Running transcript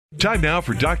Time now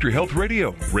for Dr. Health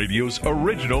Radio, radio's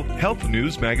original health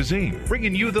news magazine,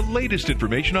 bringing you the latest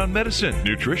information on medicine,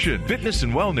 nutrition, fitness,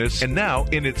 and wellness. And now,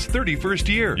 in its 31st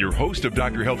year, your host of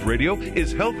Dr. Health Radio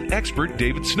is health expert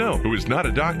David Snow, who is not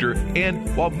a doctor.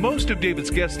 And while most of David's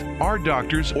guests are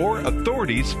doctors or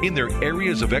authorities in their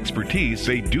areas of expertise,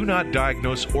 they do not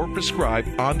diagnose or prescribe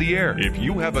on the air. If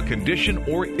you have a condition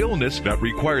or illness that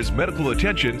requires medical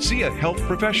attention, see a health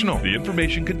professional. The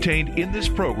information contained in this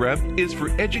program is for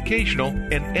educational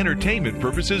and entertainment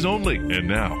purposes only. And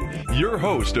now, your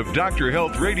host of Dr.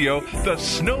 Health Radio, the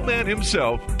snowman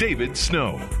himself, David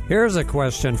Snow. Here's a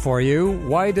question for you.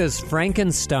 Why does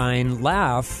Frankenstein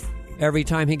laugh every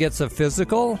time he gets a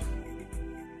physical?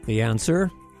 The answer,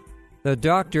 the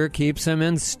doctor keeps him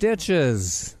in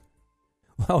stitches.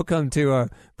 Welcome to a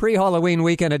pre-Halloween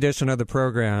weekend edition of the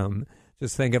program.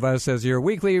 Just think of us as your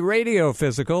weekly radio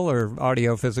physical, or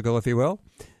audio physical, if you will.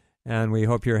 And we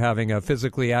hope you're having a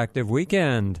physically active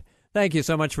weekend. Thank you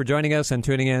so much for joining us and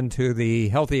tuning in to the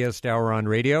healthiest hour on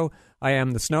radio. I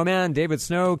am the Snowman, David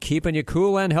Snow, keeping you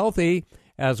cool and healthy,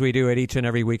 as we do it each and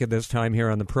every week at this time here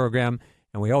on the program.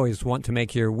 And we always want to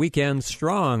make your weekend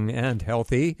strong and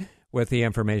healthy with the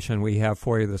information we have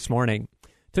for you this morning.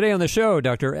 Today on the show,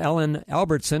 Dr. Ellen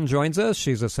Albertson joins us.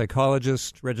 She's a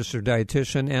psychologist, registered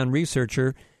dietitian, and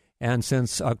researcher. And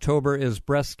since October is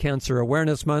Breast Cancer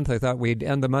Awareness Month, I thought we'd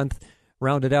end the month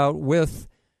rounded out with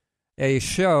a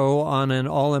show on an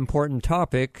all-important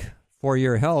topic for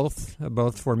your health,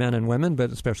 both for men and women,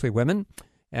 but especially women.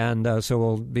 And so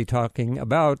we'll be talking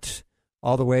about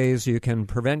all the ways you can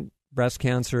prevent breast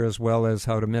cancer, as well as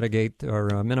how to mitigate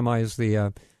or minimize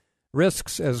the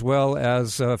risks, as well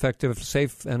as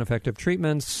safe and effective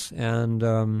treatments, and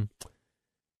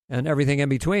everything in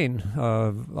between.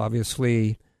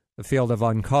 Obviously, the field of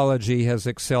oncology has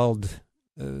excelled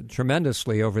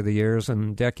tremendously over the years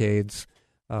and decades,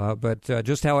 but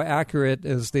just how accurate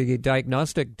is the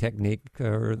diagnostic technique,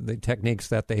 or the techniques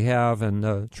that they have,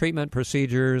 and treatment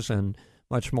procedures, and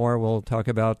much more. We'll talk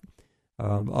about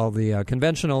all the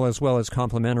conventional as well as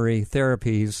complementary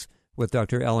therapies with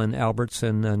Dr. Ellen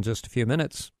Albertson in just a few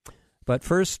minutes. But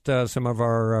first, some of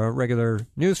our regular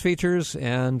news features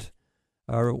and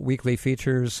our weekly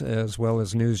features, as well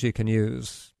as news you can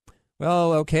use.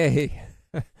 Well, okay.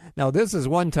 Now, this is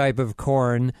one type of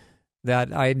corn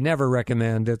that I'd never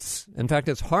recommend. In fact,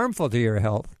 it's harmful to your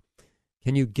health.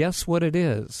 Can you guess what it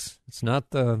is? It's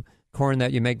not the corn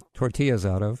that you make tortillas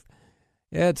out of.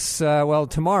 It's,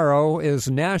 tomorrow is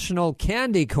National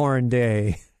Candy Corn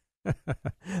Day.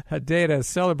 A day to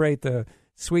celebrate the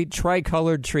sweet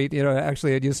tricolored treat. You know,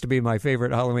 actually, it used to be my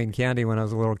favorite Halloween candy when I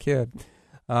was a little kid.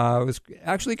 It was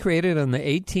actually created in the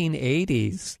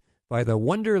 1880s. By the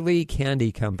Wonderly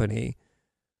Candy Company.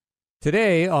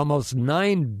 Today, almost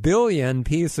 9 billion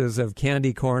pieces of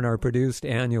candy corn are produced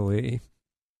annually.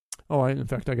 Oh, in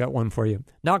fact, I got one for you.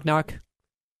 Knock, knock.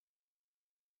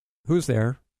 Who's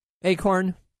there?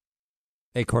 Acorn.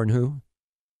 Acorn who?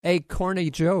 A corny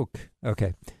joke.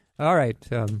 Okay. All right.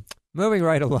 Moving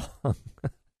right along.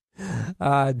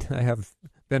 I have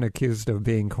been accused of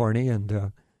being corny,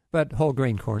 but whole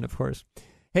grain corn, of course.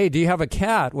 Hey, do you have a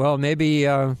cat? Well, maybe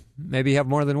you have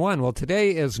more than one. Well,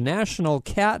 today is National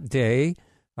Cat Day,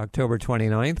 October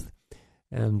 29th.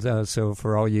 And so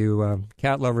for all you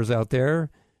cat lovers out there,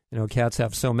 you know, cats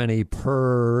have so many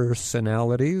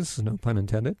personalities, no pun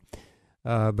intended.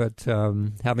 But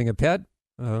having a pet,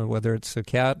 whether it's a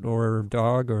cat or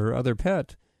dog or other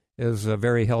pet, is a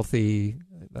very healthy,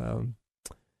 I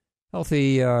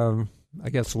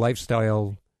guess,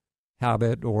 lifestyle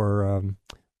habit or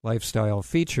lifestyle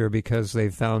feature, because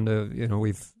they've found,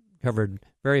 we've covered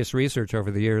various research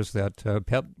over the years that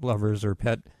pet lovers or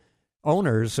pet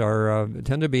owners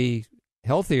tend to be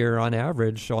healthier on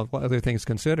average, all other things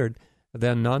considered,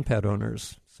 than non-pet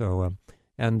owners. So,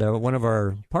 one of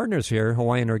our partners here,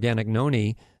 Hawaiian Organic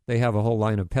Noni, they have a whole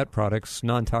line of pet products,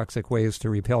 non-toxic ways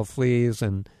to repel fleas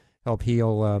and help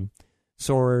heal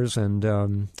sores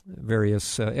and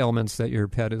various ailments that your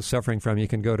pet is suffering from. You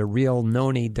can go to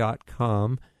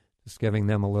realnoni.com. Just giving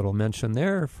them a little mention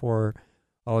there for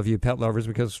all of you pet lovers,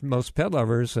 because most pet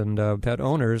lovers and pet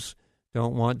owners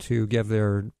don't want to give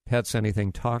their pets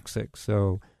anything toxic.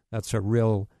 So that's a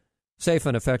real safe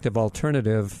and effective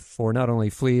alternative for not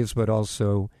only fleas, but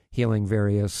also healing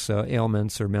various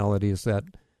ailments or maladies that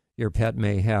your pet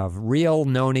may have.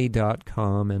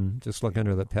 realnoni.com, and just look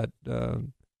under the pet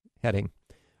heading.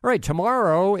 All right,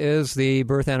 tomorrow is the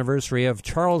birth anniversary of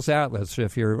Charles Atlas.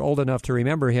 If you're old enough to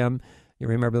remember him, you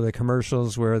remember the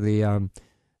commercials where the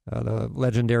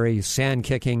legendary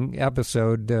sand-kicking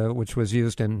episode, which was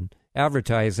used in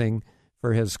advertising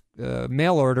for his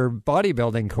mail-order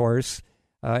bodybuilding course.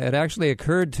 It actually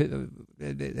occurred to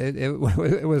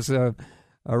it was a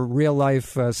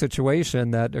real-life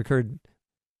situation that occurred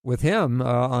with him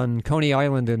on Coney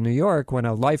Island in New York when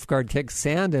a lifeguard kicked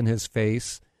sand in his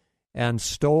face and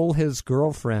stole his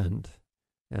girlfriend.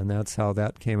 And that's how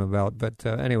that came about. But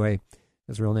anyway,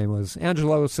 his real name was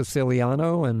Angelo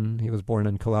Siciliano, and he was born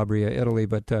in Calabria, Italy.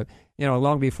 But,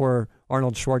 long before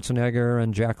Arnold Schwarzenegger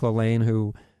and Jack LaLanne,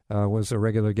 who was a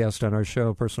regular guest on our show,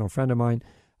 a personal friend of mine,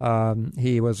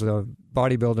 he was a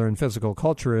bodybuilder and physical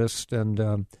culturist,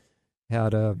 and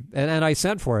had and I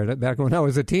sent for it back when I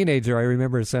was a teenager. I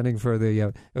remember sending for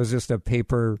it was just a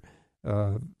paper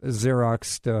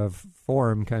Xeroxed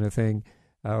form kind of thing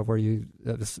where you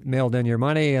mailed in your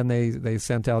money, and they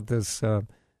sent out this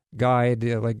guide,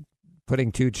 like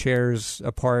putting two chairs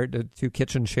apart, two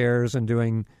kitchen chairs, and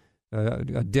doing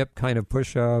a dip kind of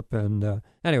push-up. And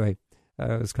anyway,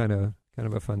 it was kind of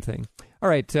a fun thing. All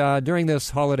right, during this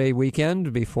holiday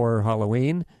weekend before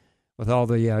Halloween, with all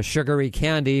the sugary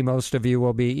candy most of you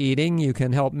will be eating, you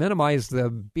can help minimize the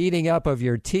beating up of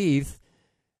your teeth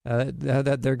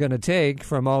that they're going to take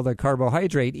from all the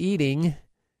carbohydrate eating.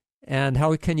 And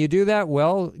how can you do that?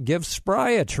 Well, give Spry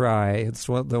a try. It's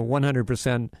the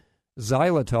 100%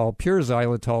 xylitol, pure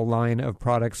xylitol line of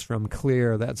products from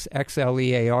Xlear. That's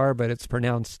Xlear, but it's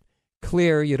pronounced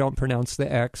Clear. You don't pronounce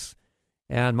the X.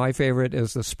 And my favorite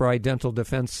is the Spry Dental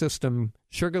Defense System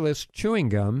sugarless chewing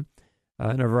gum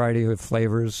in a variety of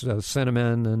flavors,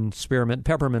 cinnamon and spearmint.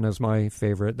 Peppermint is my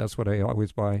favorite. That's what I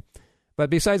always buy. But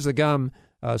besides the gum,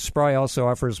 Spry also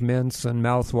offers mints and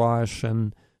mouthwash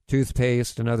and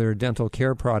toothpaste and other dental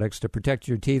care products to protect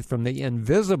your teeth from the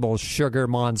invisible sugar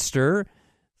monster,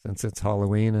 since it's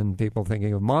Halloween and people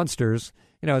thinking of monsters.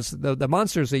 It's the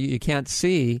monsters that you can't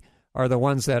see are the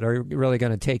ones that are really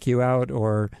going to take you out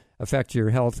or affect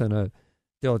your health in a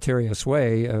deleterious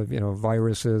way,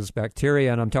 viruses,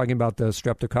 bacteria, and I'm talking about the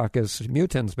Streptococcus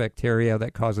mutans bacteria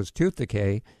that causes tooth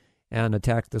decay and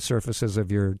attack the surfaces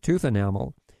of your tooth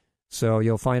enamel. So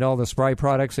you'll find all the Spry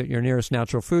products at your nearest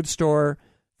natural food store,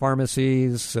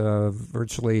 pharmacies,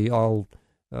 virtually all,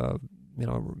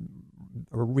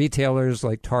 retailers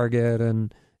like Target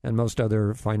and most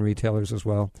other fine retailers as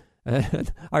well.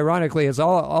 And ironically, it's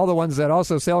all the ones that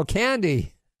also sell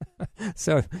candy.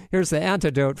 So here's the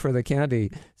antidote for the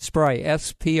candy. Spry,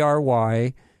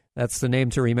 S-P-R-Y. That's the name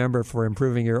to remember for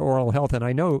improving your oral health. And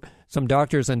I know some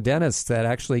doctors and dentists that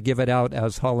actually give it out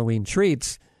as Halloween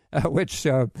treats, which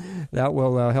that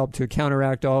will help to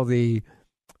counteract all the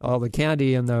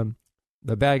candy in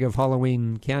the bag of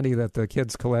Halloween candy that the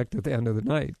kids collect at the end of the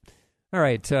night. All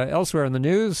right, elsewhere in the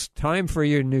news, time for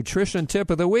your nutrition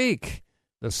tip of the week.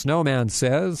 The snowman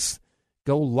says,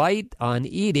 go light on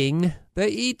eating the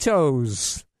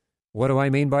Eatos. What do I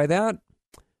mean by that?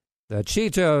 The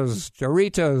Cheetos,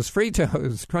 Doritos,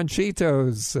 Fritos,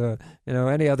 Crunchitos,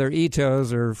 any other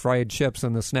Eatos or fried chips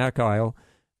in the snack aisle.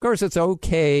 Of course, it's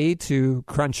okay to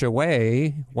crunch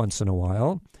away once in a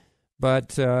while,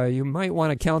 but you might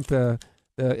want to count the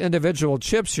individual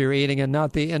chips you're eating and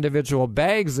not the individual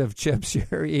bags of chips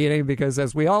you're eating, because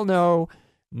as we all know,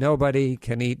 nobody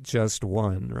can eat just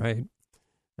one, right?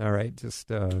 All right,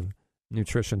 just a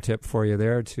nutrition tip for you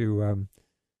there to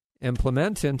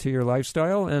implement into your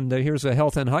lifestyle. And here's a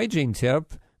health and hygiene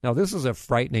tip. Now, this is a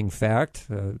frightening fact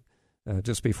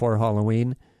just before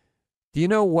Halloween. Do you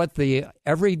know what the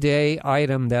everyday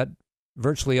item that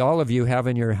virtually all of you have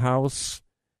in your house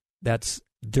that's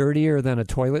dirtier than a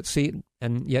toilet seat,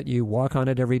 and yet you walk on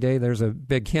it every day? There's a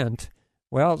big hint.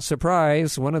 Well,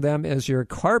 surprise, one of them is your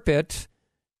carpet.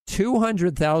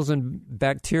 200,000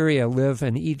 bacteria live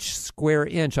in each square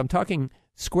inch. I'm talking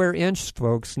square inch,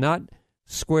 folks, not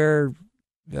square,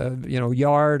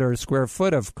 yard or square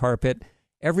foot of carpet.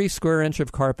 Every square inch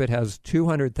of carpet has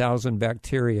 200,000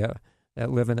 bacteria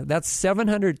that live in it. That's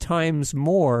 700 times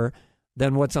more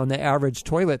than what's on the average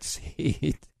toilet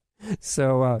seat.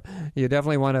 So you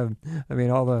definitely want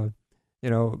to,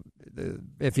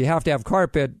 if you have to have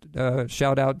carpet,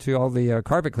 shout out to all the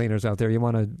carpet cleaners out there. You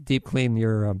want to deep clean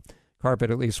your carpet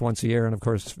at least once a year and, of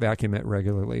course, vacuum it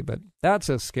regularly. But that's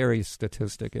a scary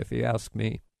statistic if you ask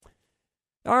me.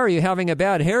 Are you having a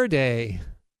bad hair day?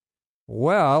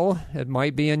 Well, it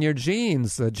might be in your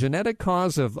genes, the genetic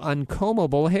cause of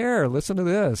uncombable hair. Listen to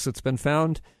this. It's been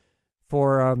found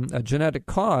for a genetic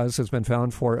cause has been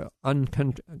found for I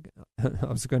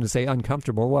was going to say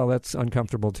uncomfortable. Well, that's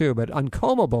uncomfortable too, but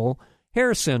uncombable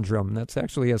hair syndrome. That's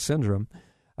actually a syndrome,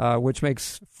 which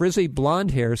makes frizzy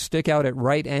blonde hair stick out at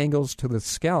right angles to the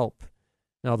scalp.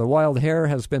 Now, the wild hair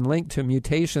has been linked to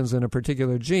mutations in a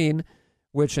particular gene,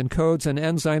 which encodes an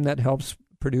enzyme that helps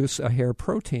produce a hair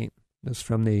protein. This is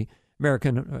from the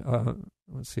American,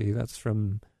 that's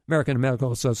from American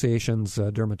Medical Association's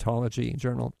Dermatology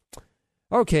Journal.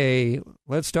 Okay,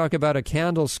 let's talk about a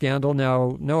candle scandal.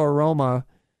 Now, no aroma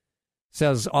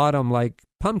says autumn like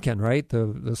pumpkin, right?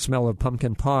 The smell of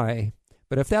pumpkin pie.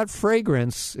 But if that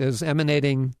fragrance is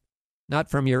emanating not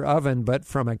from your oven, but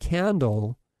from a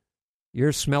candle,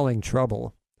 you're smelling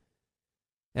trouble.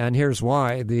 And here's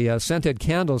why. The scented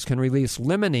candles can release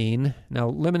limonene. Now,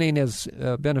 limonene is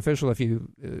beneficial if you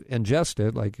ingest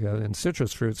it, like in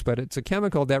citrus fruits, but it's a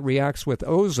chemical that reacts with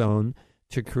ozone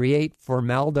to create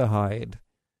formaldehyde,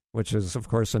 which is, of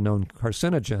course, a known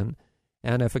carcinogen.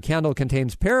 And if a candle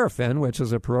contains paraffin, which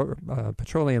is a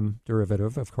petroleum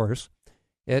derivative, of course,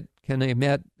 it can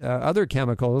emit other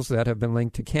chemicals that have been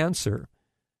linked to cancer,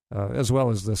 as well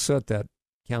as the soot that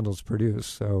candles produce.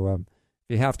 So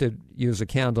if you have to use a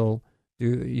candle,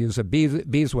 use a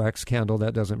beeswax candle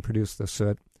that doesn't produce the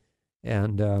soot.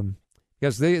 And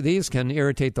because these can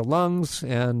irritate the lungs,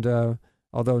 and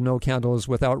although no candle is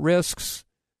without risks,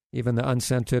 even the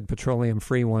unscented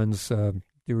petroleum-free ones do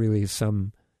release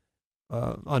some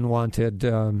unwanted,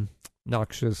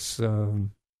 noxious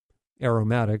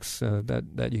aromatics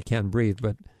that you can breathe.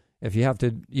 But if you have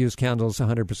to use candles,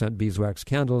 100% beeswax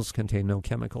candles contain no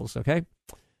chemicals, okay?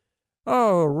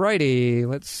 All righty.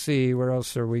 Let's see. Where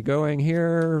else are we going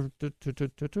here?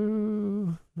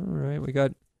 All right. We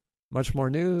got much more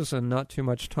news and not too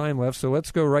much time left. So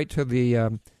let's go right to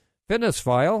the fitness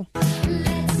file.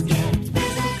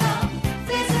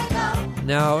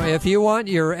 Now, if you want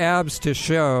your abs to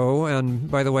show, and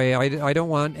by the way, I don't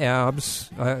want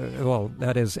abs,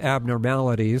 that is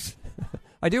abnormalities.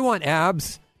 I do want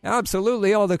abs,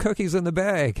 absolutely, all the cookies in the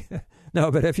bag. No,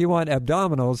 but if you want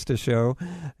abdominals to show,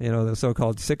 the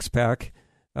so-called six-pack,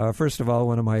 first of all,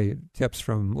 one of my tips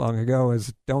from long ago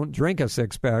is don't drink a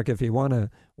six-pack if you want to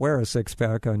wear a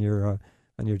six-pack on your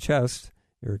chest,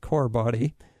 your core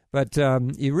body. But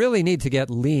you really need to get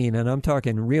lean, and I'm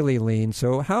talking really lean.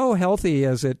 So how healthy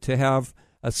is it to have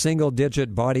a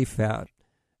single-digit body fat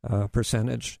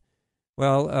percentage?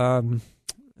 Well,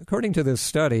 according to this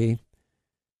study,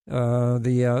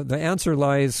 the answer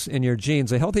lies in your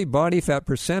genes. A healthy body fat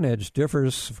percentage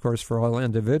differs, of course, for all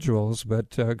individuals,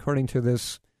 but according to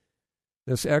this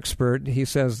expert, he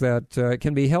says that it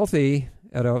can be healthy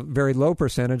at a very low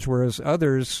percentage, whereas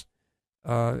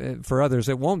for others,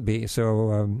 it won't be.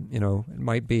 So, it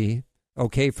might be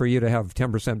okay for you to have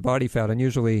 10% body fat, and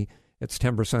usually it's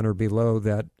 10% or below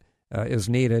that is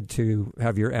needed to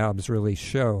have your abs really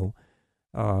show.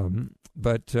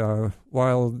 But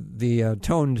while the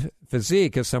toned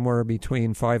physique is somewhere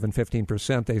between 5 and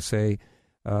 15%, they say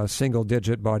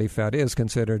single-digit body fat is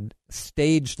considered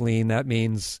staged lean. That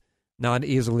means not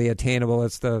easily attainable.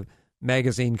 It's the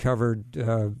magazine-covered,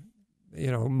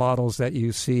 models that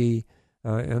you see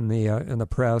in the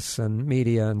press and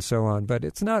media and so on, but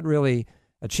it's not really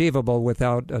achievable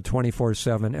without a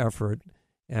 24/7 effort,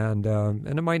 and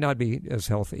it might not be as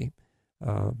healthy.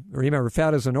 Remember,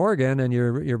 fat is an organ, and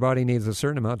your body needs a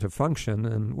certain amount to function,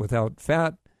 and without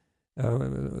fat,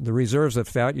 the reserves of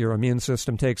fat, your immune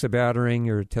system takes a battering,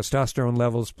 your testosterone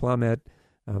levels plummet,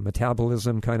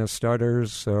 metabolism kind of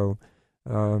stutters. So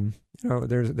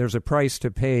there's a price to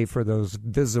pay for those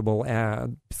visible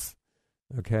abs.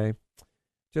 Okay.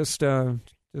 Just do,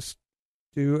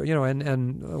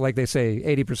 and like they say,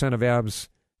 80% of abs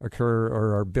occur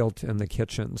or are built in the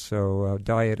kitchen. So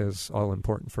diet is all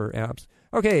important for abs.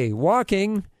 Okay,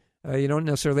 walking. You don't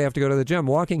necessarily have to go to the gym.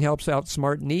 Walking helps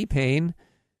outsmart knee pain.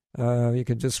 You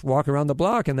can just walk around the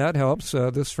block, and that helps.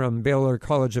 This from Baylor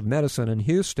College of Medicine in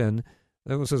Houston.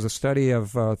 This is a study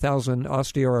of 1,000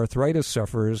 osteoarthritis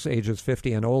sufferers ages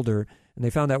 50 and older, and they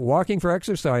found that walking for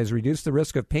exercise reduced the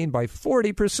risk of pain by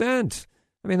 40%.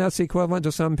 I mean, that's equivalent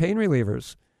to some pain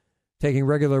relievers. Taking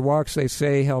regular walks, they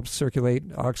say, helps circulate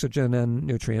oxygen and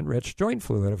nutrient-rich joint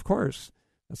fluid, of course.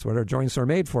 That's what our joints are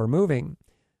made for, moving.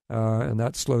 And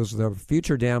that slows the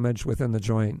future damage within the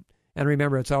joint. And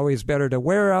remember, it's always better to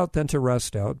wear out than to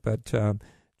rust out. But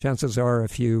chances are,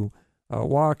 if you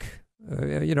walk,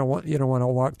 you don't want to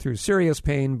walk through serious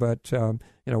pain, but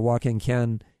walking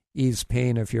can ease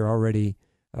pain if you're already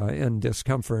in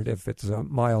discomfort, if it's a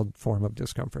mild form of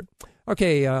discomfort.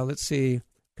 Okay, let's see. A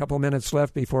couple minutes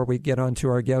left before we get on to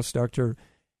our guest, Dr.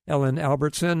 Ellen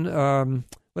Albertson.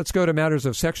 Let's go to matters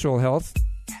of sexual health.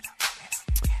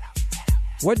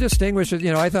 What distinguishes,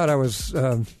 I thought I was,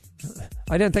 I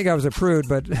didn't think I was a prude,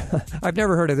 but I've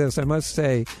never heard of this, I must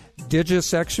say.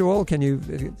 Digisexual,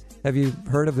 have you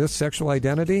heard of this sexual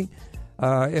identity?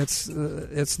 It's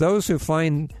those who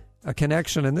find a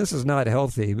connection, and this is not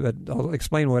healthy, but I'll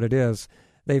explain what it is.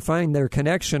 they find their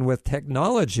connection with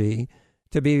technology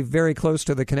to be very close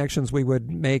to the connections we would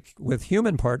make with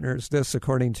human partners. This,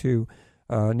 according to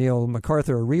Neil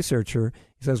MacArthur, a researcher,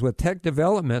 he says, with tech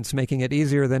developments making it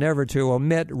easier than ever to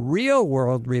omit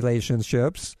real-world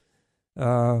relationships,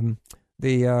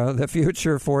 the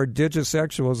future for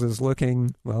digisexuals is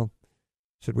looking, well,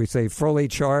 should we say fully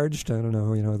charged? I don't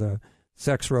know, the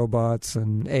sex robots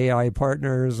and AI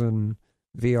partners and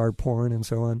VR porn and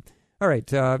so on. All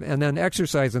right, and then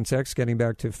exercise and sex, getting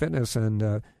back to fitness and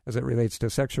as it relates to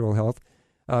sexual health.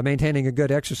 Maintaining a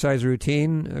good exercise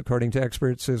routine, according to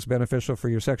experts, is beneficial for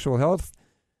your sexual health.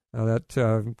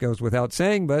 That goes without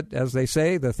saying, but as they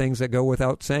say, the things that go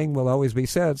without saying will always be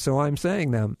said, so I'm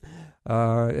saying them.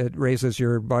 It raises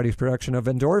your body's production of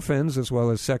endorphins as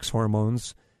well as sex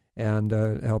hormones, and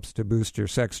helps to boost your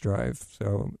sex drive.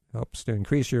 So helps to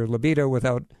increase your libido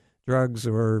without drugs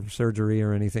or surgery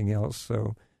or anything else.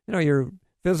 So, your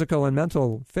physical and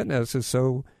mental fitness is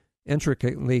so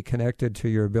intricately connected to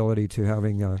your ability to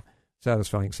having a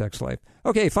satisfying sex life.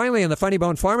 Okay, finally, in the Funny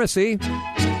Bone Pharmacy,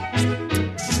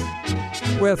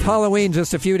 with Halloween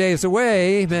just a few days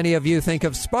away, many of you think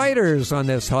of spiders on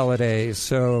this holiday.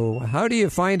 So how do you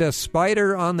find a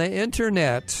spider on the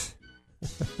internet?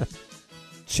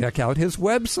 Check out his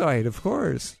website, of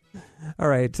course. All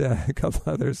right, a couple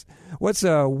others. What's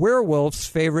a werewolf's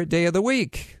favorite day of the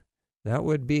week? That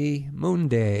would be Moon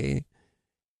Day.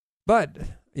 But,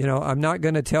 I'm not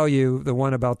going to tell you the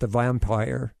one about the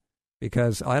vampire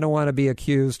because I don't want to be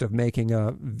accused of making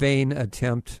a vain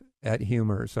attempt at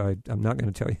humor, so I'm not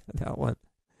going to tell you that one.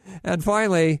 And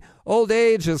finally, old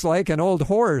age is like an old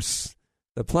horse.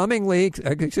 The plumbing leaks,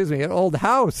 an old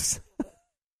house.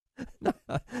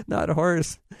 Not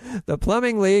horse. The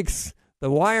plumbing leaks,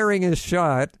 the wiring is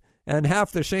shot, and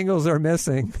half the shingles are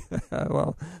missing.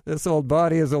 Well, this old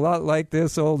body is a lot like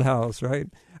this old house, right?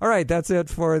 All right, that's it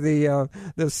for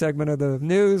this segment of the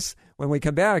news. When we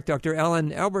come back, Dr.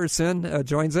 Ellen Albertson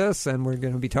joins us, and we're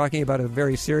going to be talking about a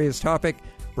very serious topic,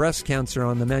 breast cancer,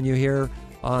 on the menu here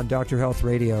on Dr. Health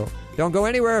Radio. Don't go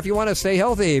anywhere if you want to stay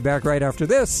healthy. Back right after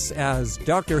this as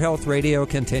Dr. Health Radio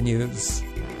continues.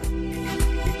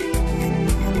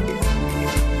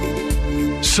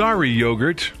 Sorry,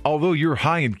 yogurt. Although you're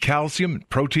high in calcium and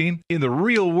protein, in the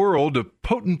real world of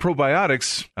potent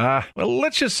probiotics,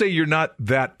 let's just say you're not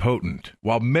that potent.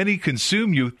 While many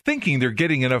consume you thinking they're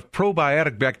getting enough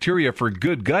probiotic bacteria for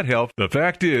good gut health, the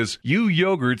fact is you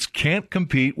yogurts can't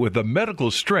compete with a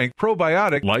medical strength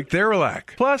probiotic like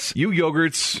Theralac. Plus, you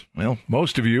yogurts,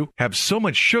 most of you, have so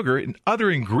much sugar and other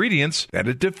ingredients that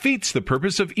it defeats the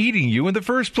purpose of eating you in the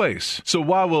first place. So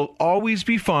while we'll always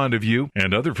be fond of you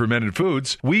and other fermented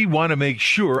foods, we want to make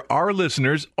sure our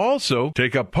listeners also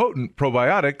take a potent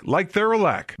probiotic like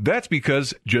Theralac. That's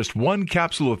because just one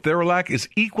capsule of Theralac is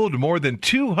equal to more than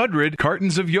 200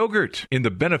 cartons of yogurt in the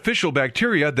beneficial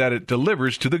bacteria that it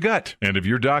delivers to the gut. And if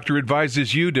your doctor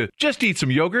advises you to just eat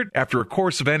some yogurt after a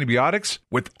course of antibiotics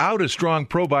without a strong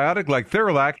probiotic like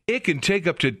Theralac, it can take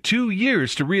up to 2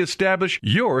 years to reestablish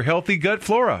your healthy gut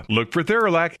flora. Look for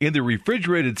Theralac in the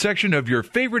refrigerated section of your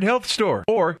favorite health store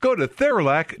or go to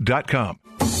Theralac.com.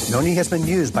 Noni has been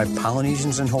used by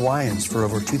Polynesians and Hawaiians for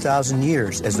over 2,000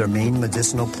 years as their main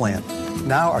medicinal plant.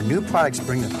 Now our new products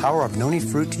bring the power of noni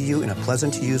fruit to you in a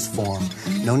pleasant-to-use form.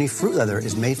 Noni Fruit Leather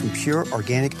is made from pure,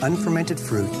 organic, unfermented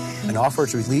fruit and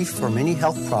offers relief for many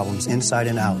health problems inside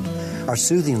and out. Our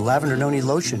soothing Lavender Noni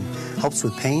Lotion helps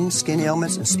with pain, skin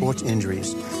ailments, and sports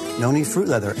injuries. Noni Fruit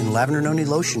Leather and Lavender Noni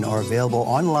Lotion are available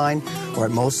online or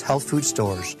at most health food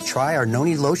stores. Try our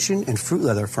Noni Lotion and Fruit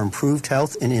Leather for improved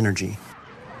health and energy.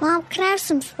 Mom, can I have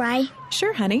some spray?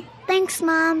 Sure, honey. Thanks,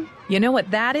 Mom. You know what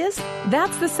that is?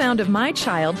 That's the sound of my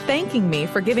child thanking me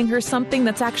for giving her something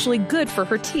that's actually good for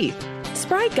her teeth.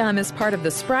 Spry Gum is part of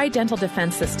the Spry Dental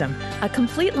Defense System, a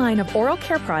complete line of oral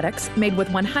care products made with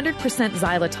 100%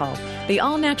 xylitol, the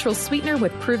all-natural sweetener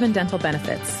with proven dental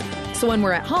benefits. So when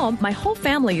we're at home, my whole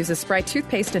family uses Spry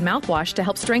toothpaste and mouthwash to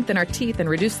help strengthen our teeth and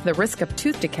reduce the risk of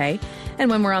tooth decay. And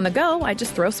when we're on the go, I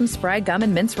just throw some Spry gum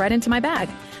and mints right into my bag.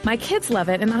 My kids love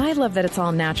it, and I love that it's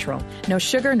all natural. No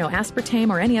sugar, no aspartame,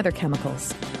 or any other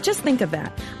chemicals. Just think of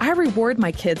that. I reward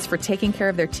my kids for taking care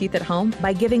of their teeth at home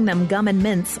by giving them gum and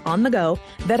mints on the go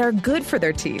that are good for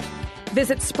their teeth.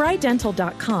 Visit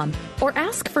sprydental.com or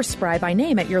ask for Spry by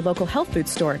name at your local health food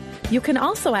store. You can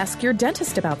also ask your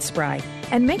dentist about Spry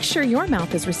and make sure your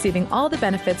mouth is receiving all the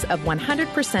benefits of 100%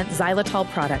 xylitol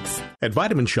products. At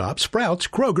Vitamin Shoppe, Sprouts,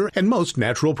 Kroger, and most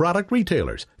natural product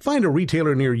retailers. Find a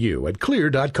retailer near you at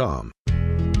Clear.com.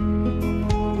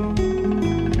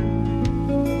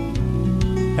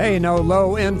 Hey, no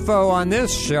low info on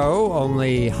this show,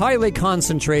 only highly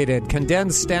concentrated,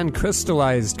 condensed, and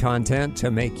crystallized content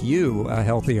to make you a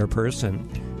healthier person.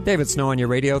 David Snow on your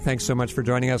radio. Thanks so much for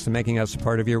joining us and making us a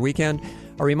part of your weekend.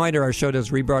 A reminder, our show does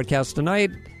rebroadcast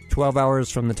tonight, 12 hours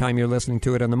from the time you're listening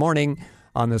to it in the morning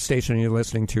on the station you're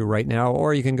listening to right now,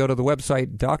 or you can go to the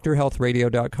website,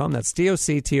 drhealthradio.com. That's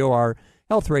DOCTOR,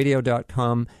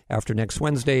 healthradio.com after next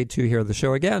Wednesday to hear the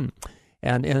show again.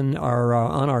 And in our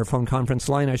on our phone conference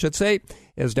line, I should say,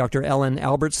 is Dr. Ellen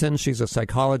Albertson. She's a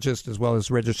psychologist as well as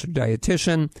registered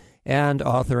dietitian and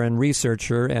author and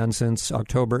researcher. And since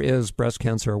October is Breast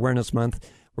Cancer Awareness Month,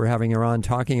 we're having her on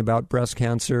talking about breast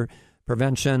cancer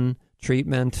prevention,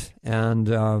 treatment, and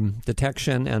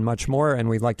detection, and much more. And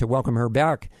we'd like to welcome her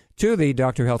back to the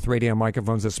Dr. Health Radio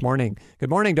microphones this morning.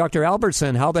 Good morning, Dr.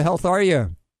 Albertson. How the health are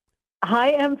you?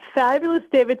 I am fabulous,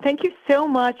 David. Thank you so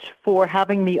much for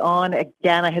having me on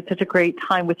again. I had such a great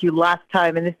time with you last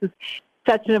time, and this is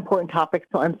such an important topic,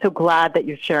 so I'm so glad that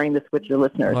you're sharing this with your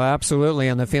listeners. Well, absolutely,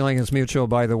 and the feeling is mutual,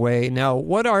 by the way. Now,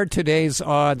 what are today's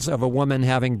odds of a woman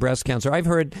having breast cancer? I've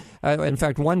heard, in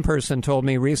fact, one person told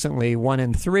me recently 1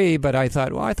 in 3, but I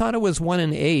thought it was 1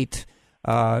 in 8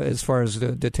 as far as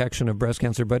the detection of breast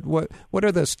cancer. But what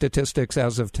are the statistics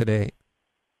as of today?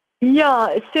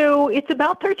 Yeah, so it's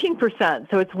about 13%.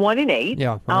 So it's 1 in 8.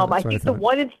 Yeah, I think the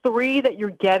 1 in 3 that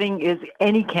you're getting is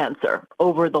any cancer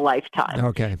over the lifetime.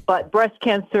 Okay. But breast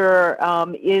cancer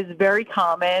is very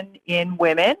common in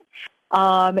women.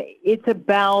 It's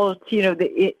about,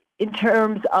 in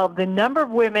terms of the number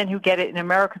of women who get it in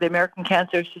America, the American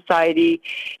Cancer Society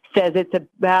says it's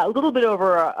about a little bit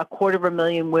over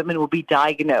 250,000 women will be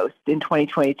diagnosed in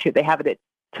 2022. They have it at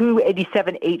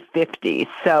 287,850.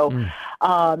 So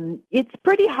it's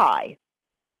pretty high.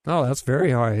 Oh, that's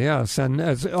very high, yes. And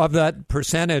of that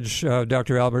percentage,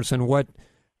 Dr. Albertson, what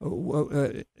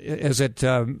is it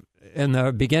in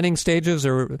the beginning stages,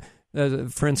 or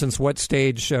for instance, what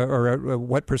stage or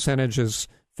what percentage is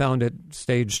found at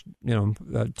stage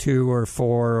 2 or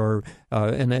 4, or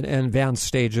in advanced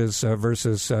stages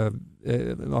versus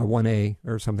 1A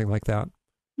or something like that?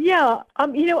 Yeah,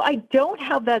 I don't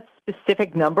have that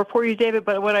specific number for you, David,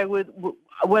 but what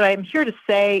I'm here to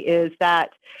say is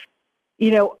that,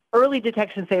 early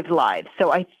detection saves lives.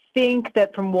 So I think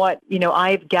that from what,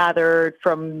 I've gathered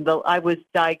I was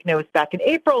diagnosed back in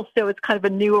April, so it's kind of a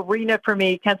new arena for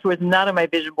me. Cancer was not on my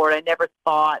vision board. I never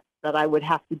thought that I would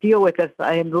have to deal with this.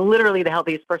 I am literally the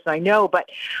healthiest person I know, but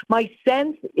my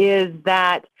sense is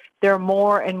that there are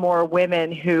more and more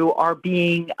women who are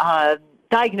being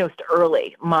diagnosed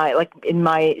early, in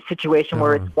my situation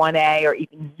where it's 1A or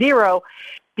even 0,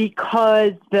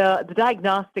 because the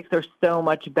diagnostics are so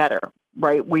much better,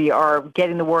 right? We are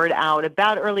getting the word out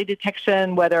about early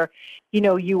detection, whether,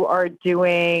 you are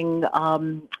doing,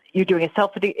 you're doing a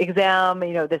self-exam,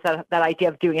 that idea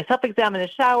of doing a self-exam in the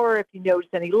shower, if you notice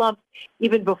any lumps,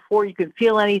 even before you can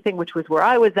feel anything, which was where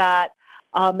I was at.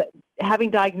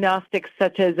 Having diagnostics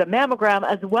such as a mammogram,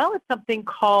 as well as something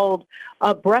called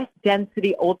a breast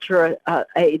density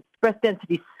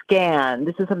scan.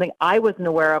 This is something I wasn't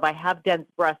aware of. I have dense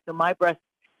breasts, so my breast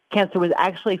cancer was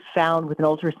actually found with an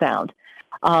ultrasound.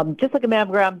 Just like a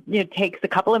mammogram, takes a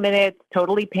couple of minutes,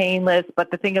 totally painless.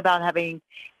 But the thing about having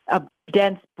a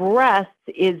dense breast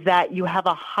is that you have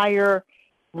a higher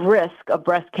risk of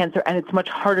breast cancer, and it's much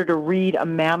harder to read a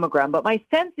mammogram. But my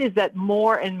sense is that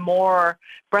more and more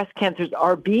breast cancers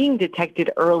are being detected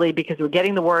early because we're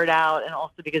getting the word out, and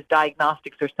also because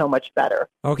diagnostics are so much better.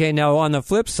 Okay, now on the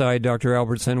flip side, Dr.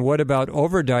 Albertson, what about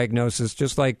overdiagnosis?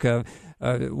 Just like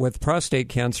with prostate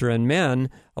cancer in men,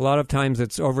 a lot of times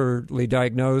it's overly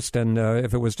diagnosed, and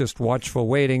if it was just watchful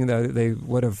waiting, they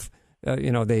would have,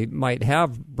 they might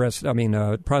have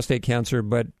prostate cancer,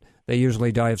 but they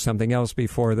usually die of something else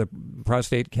before the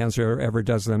prostate cancer ever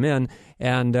does them in.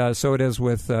 And so it is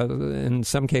with, in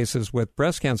some cases with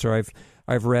breast cancer.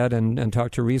 I've read and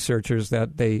talked to researchers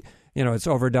that they, it's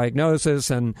overdiagnosis,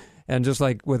 and just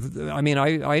like with,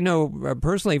 I know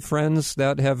personally friends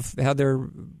that have had their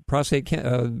prostate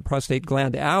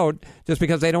gland out just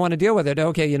because they don't want to deal with it.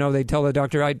 Okay, they tell the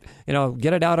doctor,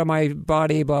 get it out of my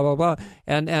body, blah, blah, blah.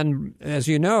 And as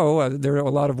you know, there are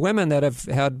a lot of women that have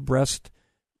had breast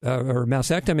or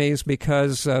mastectomies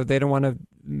because they don't want to,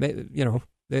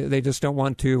 they just don't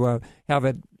want to have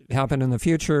it happen in the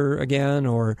future again,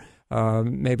 or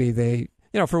maybe they,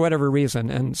 for whatever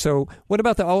reason. And so what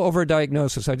about the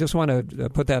overdiagnosis? I just want to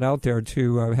put that out there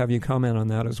to have you comment on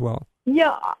that as well.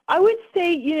 Yeah, I would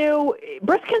say,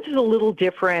 breast cancer is a little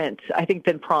different, I think,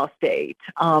 than prostate,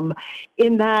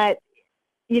 in that,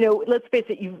 let's face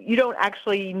it, you don't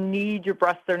actually need your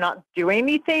breasts. They're not doing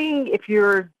anything if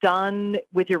you're done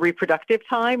with your reproductive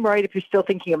time, right? If you're still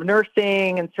thinking of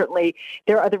nursing, and certainly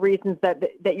there are other reasons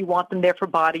that you want them there for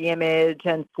body image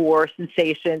and for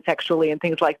sensation sexually and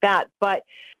things like that. But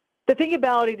the thing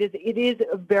about it is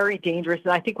very dangerous.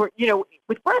 And I think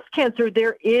with breast cancer,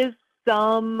 there is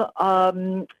some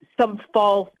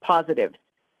false positives.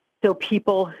 So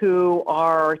people who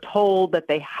are told that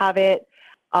they have it,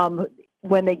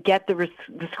 when they get the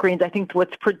screens, I think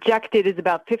what's projected is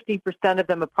about 50% of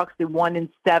them, approximately 1 in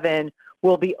 7,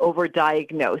 will be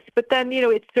overdiagnosed. But then,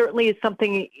 it certainly is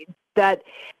something that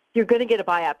you're going to get a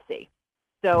biopsy.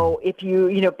 So if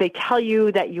if they tell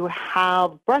you that you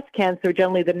have breast cancer,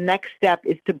 generally the next step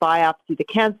is to biopsy the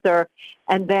cancer,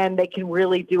 and then they can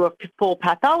really do a full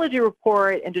pathology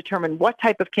report and determine what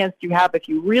type of cancer you have, if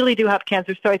you really do have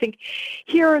cancer. So I think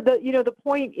here the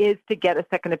point is to get a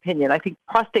second opinion. I think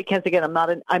prostate cancer, again, I'm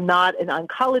not an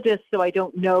oncologist, so I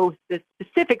don't know the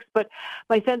specifics, but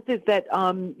my sense is that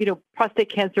prostate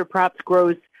cancer perhaps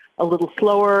grows a little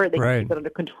slower. They can keep it under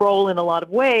control in a lot of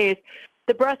ways.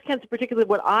 The breast cancer, particularly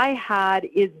what I had,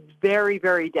 is very,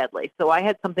 very deadly. So I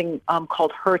had something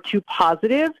called HER2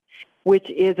 positive, which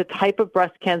is a type of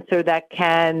breast cancer that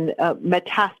can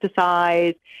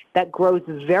metastasize, that grows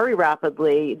very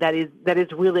rapidly, that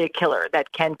is really a killer,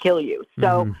 that can kill you.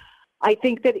 So I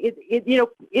think that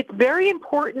it's very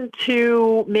important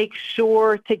to make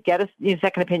sure to get a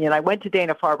second opinion. I went to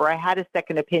Dana-Farber. I had a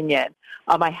second opinion.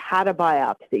 I had a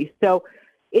biopsy. So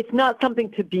it's not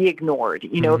something to be ignored.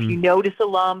 If you notice a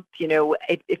lump,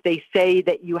 if they say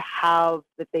that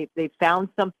they found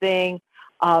something,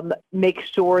 make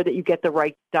sure that you get the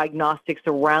right diagnostics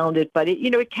around it. But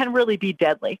it can really be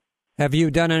deadly. Have you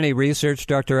done any research,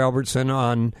 Dr. Albertson,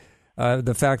 on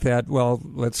the fact that,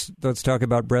 let's talk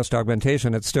about breast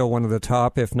augmentation. It's still one of the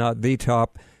top, if not the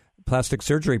top, plastic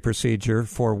surgery procedure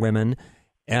for women.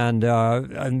 And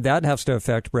that has to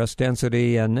affect breast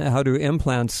density. And how do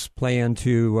implants play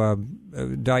into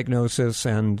diagnosis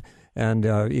and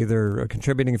either a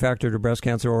contributing factor to breast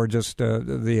cancer or just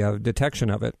the detection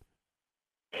of it?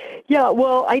 Yeah,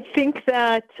 well, I think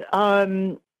that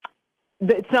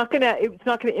it's not going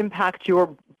to impact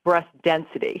your breast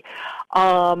density.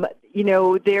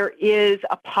 There is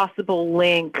a possible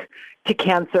link to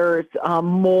cancers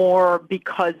more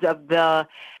because of the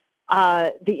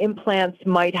implants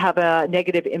might have a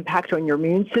negative impact on your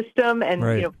immune system. And,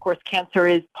 of course, cancer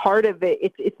is part of it.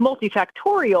 It's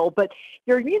multifactorial, but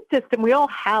your immune system, we all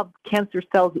have cancer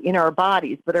cells in our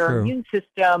bodies, but our immune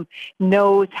system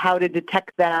knows how to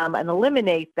detect them and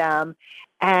eliminate them.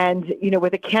 And,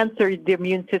 with a cancer, the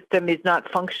immune system is not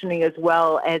functioning as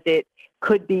well as it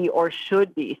could be or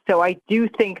should be. So I do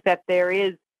think that there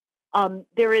is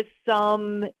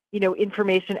some,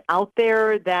 information out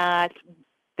there that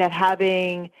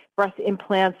having breast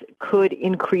implants could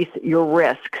increase your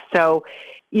risk. So,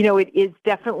 it is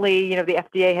definitely, the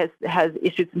FDA has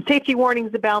issued some safety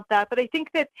warnings about that. But I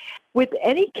think that with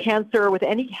any cancer, with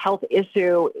any health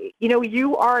issue,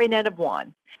 you are an N of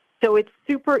one. So it's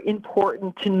super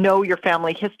important to know your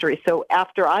family history. So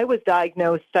after I was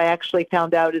diagnosed, I actually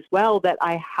found out as well that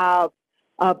I have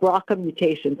a BRCA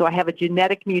mutation. So I have a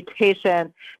genetic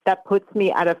mutation that puts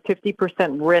me at a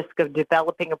 50% risk of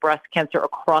developing a breast cancer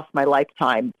across my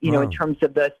lifetime, in terms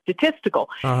of the statistical.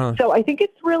 So I think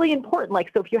it's really important.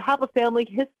 So if you have a family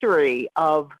history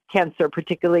of cancer,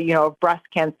 particularly, of breast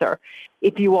cancer,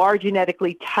 if you are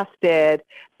genetically tested,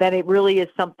 then it really is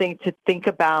something to think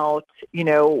about,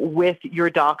 with your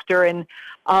doctor, and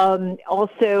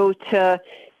also to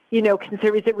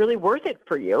consider, is it really worth it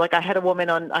for you? I had a woman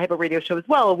I have a radio show as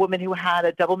well, a woman who had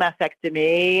a double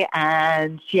mastectomy,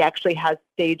 and she actually has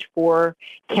stage 4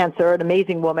 cancer, an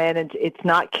amazing woman, and it's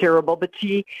not curable. But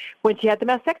when she had the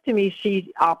mastectomy,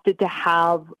 she opted to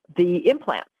have the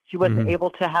implants. She wasn't able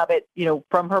to have it,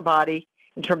 from her body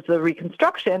in terms of the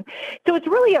reconstruction. So it's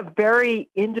really a very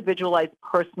individualized,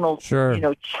 personal,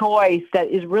 choice that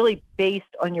is really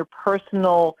based on your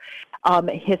personal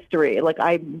history.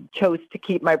 I chose to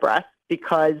keep my breasts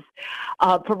because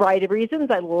for a variety of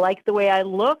reasons. I like the way I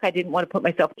look. I didn't want to put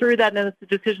myself through that, and it's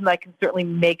a decision that I can certainly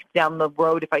make down the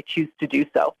road if I choose to do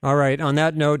so. All right. On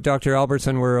that note, Dr.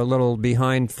 Albertson, we're a little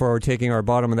behind for taking our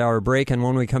bottom of the hour break, and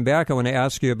when we come back, I want to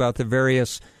ask you about the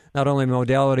various not only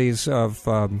modalities of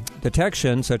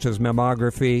detection, such as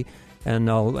mammography, and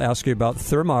I'll ask you about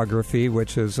thermography,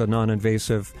 which is a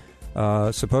non-invasive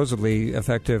supposedly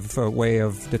effective way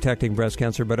of detecting breast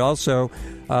cancer, but also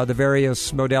the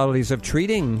various modalities of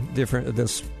treating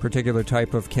this particular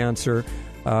type of cancer.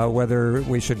 whether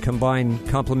we should combine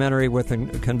complementary with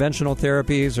conventional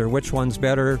therapies or which one's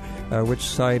better, which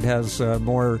side has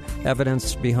more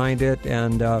evidence behind it,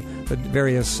 and the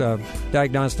various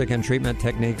diagnostic and treatment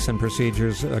techniques and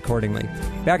procedures accordingly.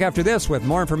 Back after this with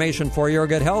more information for your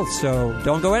good health, so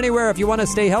don't go anywhere if you want to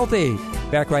stay healthy.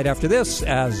 Back right after this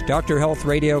as Dr. Health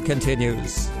Radio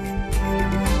continues.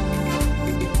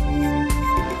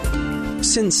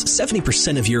 Since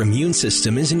 70% of your immune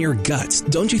system is in your gut,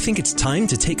 don't you think it's time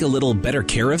to take a little better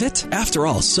care of it? After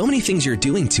all, so many things you're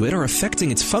doing to it are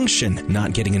affecting its function.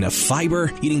 Not getting enough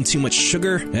fiber, eating too much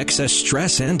sugar, excess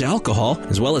stress and alcohol,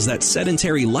 as well as that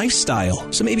sedentary lifestyle.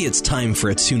 So maybe it's time for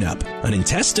a tune-up. An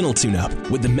intestinal tune-up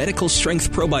with the medical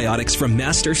strength probiotics from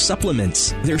Master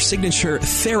Supplements. Their signature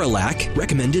Theralac,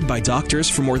 recommended by doctors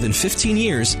for more than 15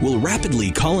 years, will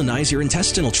rapidly colonize your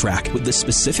intestinal tract with the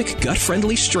specific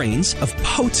gut-friendly strains of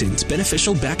potent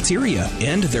beneficial bacteria.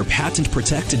 And their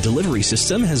patent-protected delivery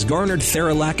system has garnered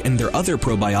Theralac and their other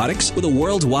probiotics with a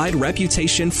worldwide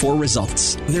reputation for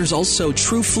results. There's also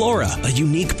True Flora, a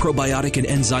unique probiotic and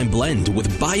enzyme blend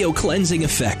with bio-cleansing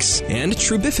effects, and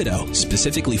True Bifido,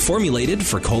 specifically formulated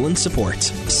for colon support.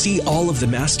 See all of the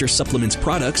Master Supplements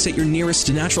products at your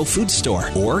nearest natural food store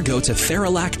or go to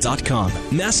Theralac.com.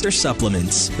 Master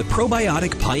Supplements, the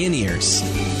probiotic pioneers.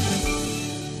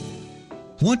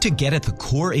 Want to get at the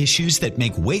core issues that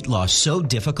make weight loss so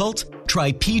difficult?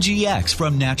 Try PGX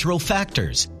from Natural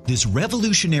Factors. This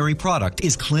revolutionary product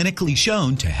is clinically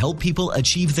shown to help people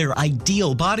achieve their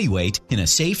ideal body weight in a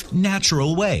safe,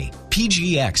 natural way.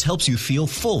 PGX helps you feel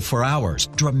full for hours,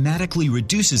 dramatically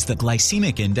reduces the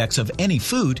glycemic index of any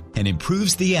food, and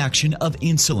improves the action of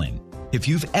insulin. If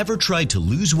you've ever tried to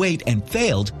lose weight and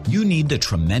failed, you need the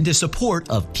tremendous support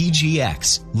of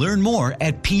PGX. Learn more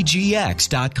at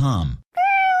pgx.com.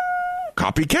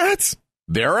 Copycats?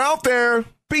 They're out there.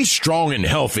 Be strong and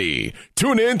healthy.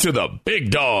 Tune in to the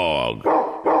Big Dog.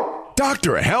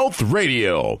 Dr. Health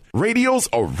Radio, radio's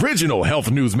original health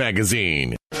news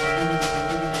magazine.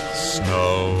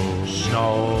 Snow,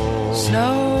 snow,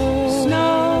 snow,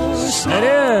 snow, snow. It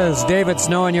is David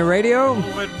Snow on your radio.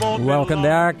 Welcome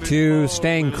back to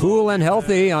Staying Cool and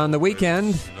Healthy on the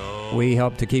weekend. We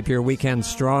help to keep your weekend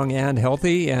strong and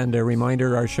healthy. And a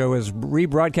reminder, our show is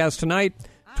rebroadcast tonight,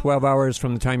 12 hours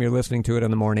from the time you're listening to it in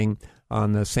the morning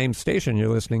on the same station you're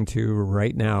listening to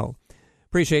right now.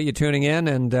 Appreciate you tuning in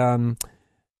and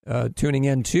tuning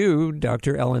in to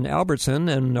Dr. Ellen Albertson.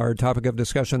 And our topic of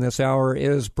discussion this hour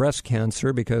is breast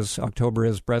cancer because October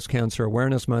is Breast Cancer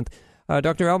Awareness Month.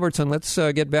 Dr. Albertson, let's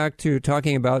get back to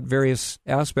talking about various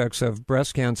aspects of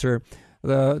breast cancer,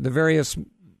 the various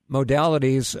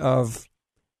modalities of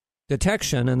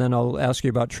detection, and then I'll ask you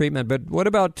about treatment. But what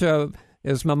about...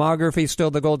 is mammography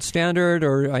still the gold standard,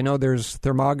 or I know there's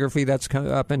thermography that's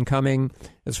up and coming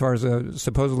as far as a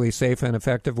supposedly safe and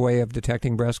effective way of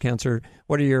detecting breast cancer?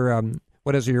 What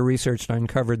has your research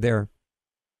uncovered there?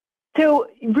 So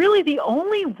really the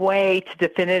only way to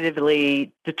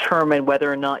definitively determine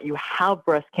whether or not you have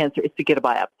breast cancer is to get a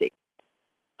biopsy.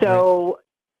 So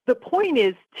the point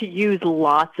is to use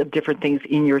lots of different things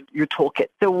in your toolkit.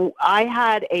 So I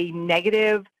had a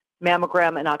negative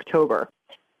mammogram in October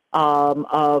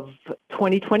of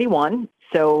 2021.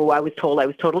 So I was told I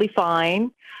was totally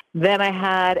fine. Then I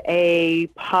had a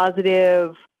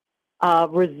positive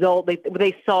result.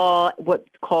 They saw what's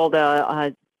called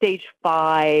a stage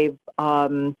 5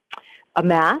 a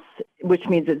mass, which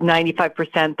means it's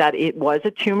 95% that it was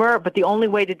a tumor. But the only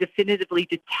way to definitively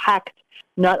detect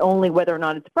not only whether or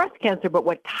not it's breast cancer, but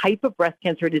what type of breast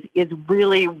cancer it is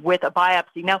really with a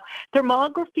biopsy. Now,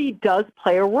 thermography does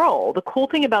play a role. The cool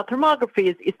thing about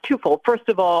thermography is twofold. First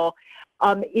of all,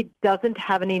 it doesn't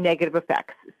have any negative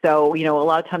effects. So, a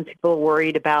lot of times people are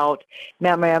worried about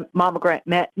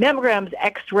mammograms,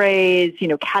 x-rays,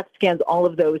 CAT scans, all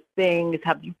of those things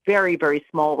have very, very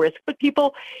small risk. But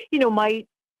people, might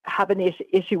have an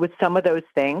issue with some of those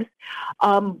things.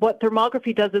 What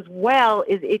thermography does as well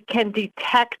is it can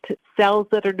detect cells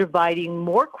that are dividing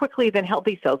more quickly than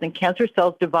healthy cells, and cancer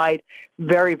cells divide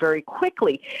very, very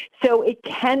quickly. So it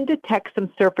can detect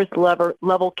some surface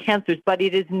level cancers, but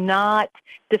it is not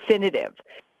definitive.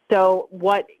 So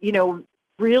what,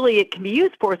 really it can be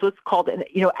used for is what's called an,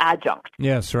 adjunct.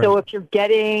 Yes, right. So if you're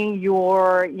getting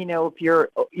your, if you're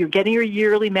getting your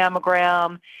yearly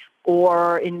mammogram,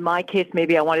 or in my case,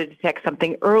 maybe I want to detect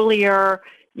something earlier,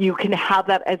 you can have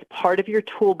that as part of your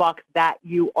toolbox that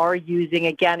you are using.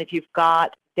 Again, if you've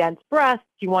got dense breasts,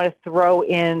 you want to throw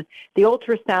in the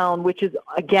ultrasound, which is,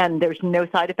 again, there's no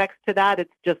side effects to that.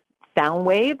 It's just sound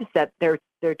waves that they're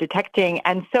detecting.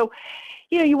 And so,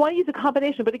 you want to use a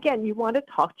combination. But again, you want to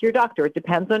talk to your doctor. It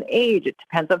depends on age. It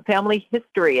depends on family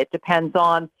history. It depends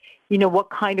on, what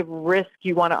kind of risk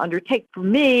you want to undertake. For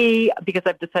me, because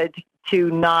I've decided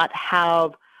to not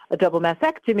have a double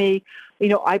mastectomy,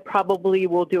 I probably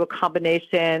will do a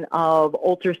combination of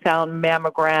ultrasound,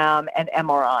 mammogram, and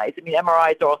MRIs. I mean,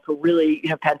 MRIs are also really,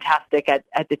 fantastic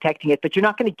at detecting it, but you're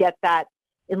not going to get that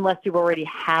unless you've already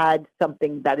had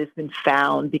something that has been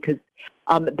found, because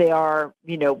they are,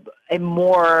 a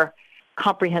more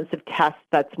comprehensive test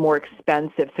that's more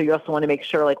expensive. So you also want to make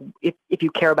sure, like, if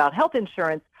you care about health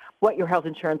insurance, what your health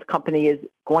insurance company is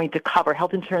going to cover.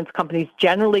 Health insurance companies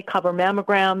generally cover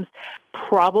mammograms,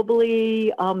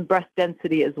 probably breast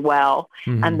density as well.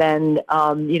 Mm-hmm. And then,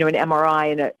 an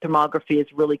MRI and a thermography is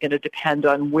really going to depend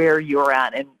on where you're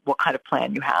at and what kind of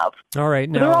plan you have. All right.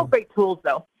 So they're all great tools,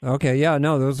 though. Okay. Yeah,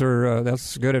 no, those are,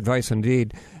 that's good advice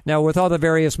indeed. Now, with all the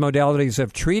various modalities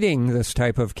of treating this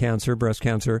type of cancer, breast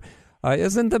cancer,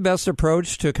 isn't the best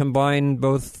approach to combine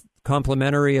both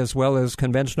complementary as well as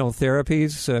conventional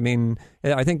therapies? I mean,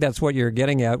 I think that's what you're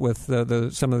getting at with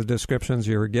some of the descriptions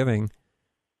you were giving.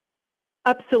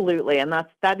 Absolutely, and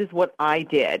that is what I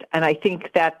did. And I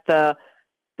think that the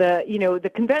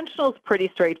conventional is pretty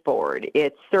straightforward.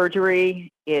 It's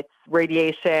surgery, it's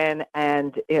radiation,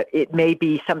 and it may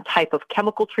be some type of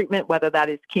chemical treatment, whether that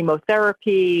is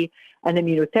chemotherapy, an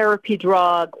immunotherapy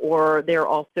drug, or there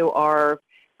also are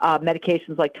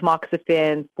medications like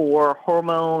tamoxifen for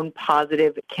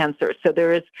hormone-positive cancer. So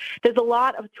there's a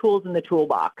lot of tools in the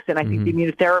toolbox, and I think the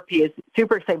immunotherapy is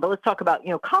super exciting. But let's talk about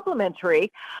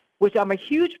complementary, which I'm a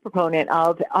huge proponent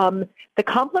of. The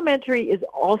complementary is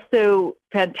also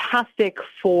fantastic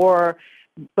for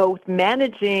both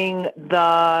managing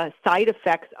the side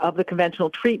effects of the conventional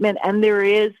treatment, and there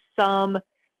is some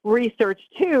research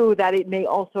too that it may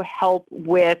also help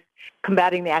with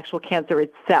combating the actual cancer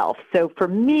itself. So for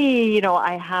me,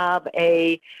 I have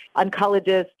a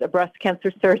oncologist, a breast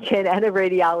cancer surgeon, and a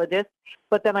radiologist,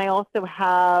 but then I also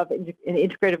have an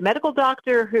integrative medical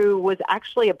doctor who was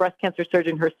actually a breast cancer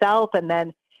surgeon herself and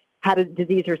then had a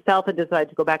disease herself and decided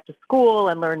to go back to school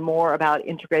and learn more about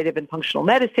integrative and functional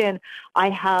medicine. I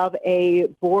have a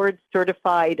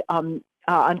board-certified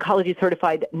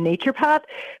oncology-certified naturopath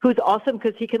who's awesome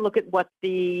because he can look at what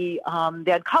the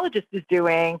oncologist is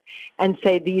doing and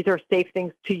say these are safe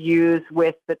things to use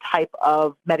with the type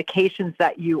of medications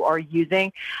that you are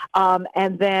using.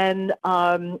 And then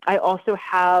I also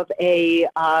have a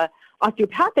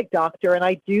osteopathic doctor, and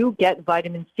I do get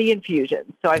vitamin C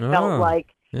infusions. So I felt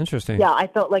like interesting. Yeah, I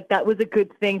felt like that was a good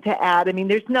thing to add. I mean,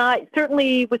 there's not,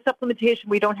 certainly with supplementation,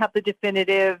 we don't have the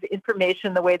definitive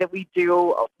information the way that we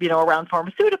do, around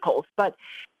pharmaceuticals. But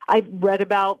I've read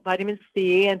about vitamin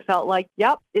C and felt like,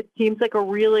 yep, it seems like a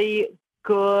really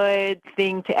good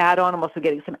thing to add on. I'm also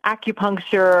getting some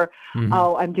acupuncture. Mm-hmm.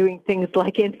 I'm doing things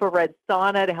like infrared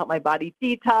sauna to help my body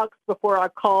detox. Before our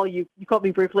call, you called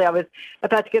me briefly. I was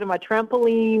about to get on my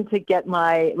trampoline to get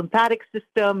my lymphatic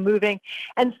system moving.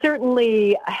 And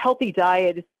certainly a healthy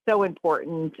diet is so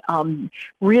important.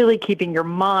 Really keeping your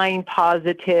mind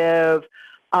positive,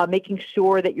 making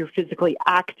sure that you're physically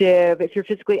active. If you're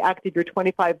physically active, you're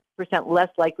 25% less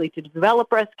likely to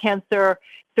develop breast cancer.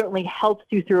 Certainly helps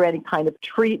you through any kind of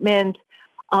treatment.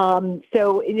 And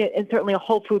certainly a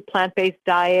whole food plant-based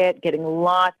diet, getting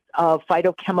lots of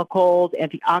phytochemicals,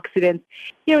 antioxidants.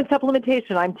 In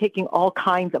supplementation, I'm taking all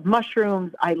kinds of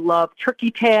mushrooms. I love turkey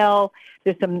tail.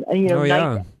 There's some,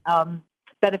 nice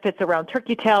benefits around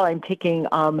turkey tail. I'm taking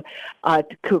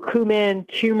curcumin,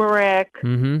 turmeric.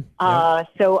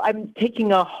 Mm-hmm. So I'm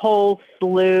taking a whole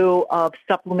slew of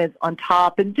supplements on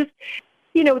top, and just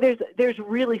there's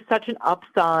really such an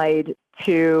upside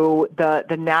to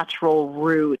the natural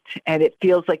route, and it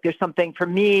feels like there's something for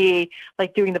me,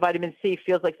 like doing the vitamin C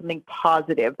feels like something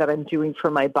positive that I'm doing for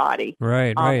my body.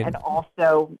 Right. And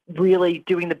also really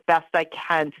doing the best I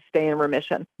can to stay in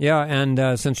remission. Yeah,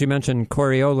 and since you mentioned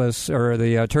Coriolis, or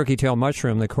the turkey tail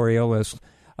mushroom, the Coriolis,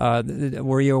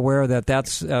 were you aware that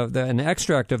that's an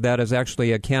extract of that is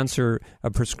actually a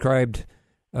prescribed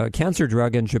cancer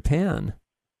drug in Japan?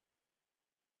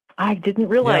 I didn't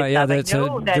realize that. That's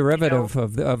a derivative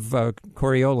of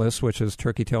Coriolis, which is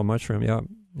turkey tail mushroom.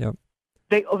 Yeah.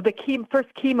 The first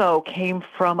chemo came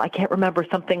from, I can't remember,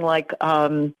 something like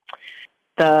the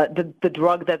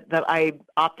drug that I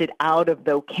opted out of,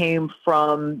 though, came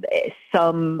from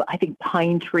some, I think,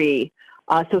 pine tree.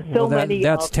 That's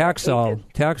Taxol.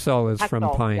 Taxol is from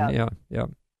pine. Yeah.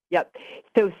 Yep.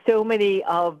 So many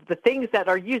of the things that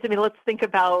are used, I mean, let's think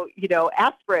about,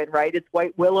 aspirin, right? It's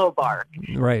white willow bark.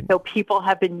 Right. So people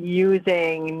have been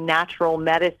using natural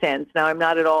medicines. Now, I'm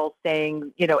not at all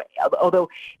saying, although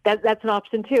that's an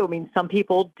option too. I mean, some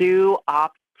people do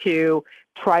opt to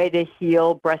try to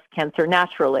heal breast cancer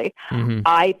naturally. Mm-hmm.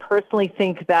 I personally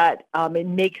think that it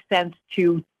makes sense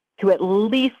to at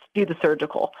least do the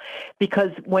surgical, because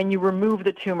when you remove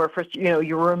the tumor, first,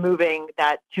 you're removing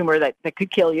that tumor that could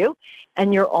kill you,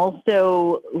 and you're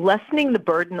also lessening the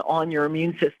burden on your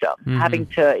immune system, having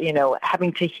to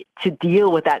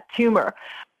deal with that tumor.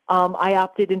 I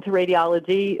opted into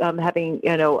radiology, having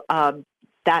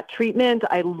that treatment.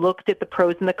 I looked at the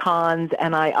pros and the cons,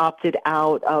 and I opted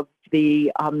out of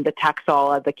the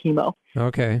Taxol, the chemo.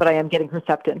 Okay. But I am getting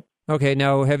Herceptin. Okay.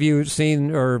 Now, have you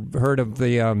seen or heard of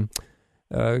the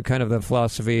kind of the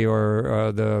philosophy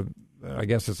or I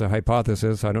guess it's a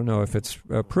hypothesis, I don't know if it's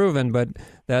proven, but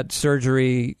that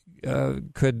surgery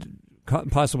could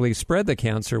possibly spread the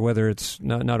cancer, whether it's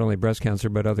not only breast cancer,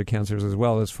 but other cancers as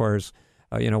well, as far as,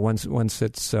 once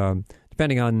it's,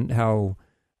 depending on how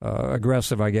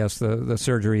aggressive, I guess, the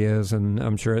surgery is, and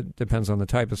I'm sure it depends on the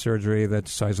type of surgery, the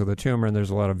size of the tumor, and there's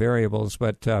a lot of variables,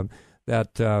 but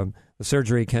that the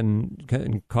surgery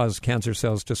can cause cancer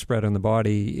cells to spread in the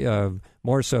body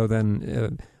more so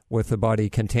than with the body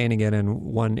containing it in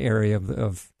one area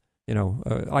of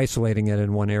isolating it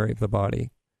in one area of the body.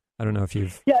 I don't know if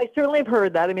you've... Yeah, I certainly have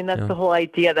heard that. I mean, that's the whole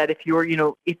idea, that if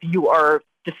you are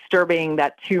disturbing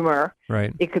that tumor,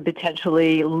 right, it could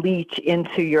potentially leach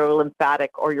into your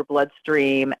lymphatic or your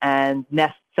bloodstream and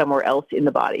nest somewhere else in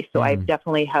the body. So I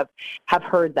definitely have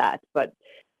heard that. But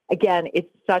again, it's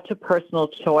such a personal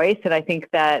choice. And I think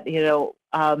that,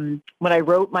 when I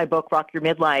wrote my book, Rock Your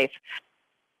Midlife,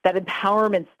 that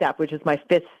empowerment step, which is my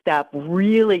fifth step,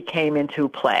 really came into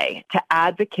play, to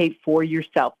advocate for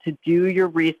yourself, to do your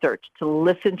research, to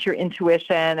listen to your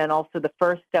intuition. And also the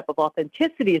first step of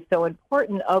authenticity is so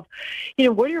important of,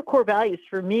 what are your core values?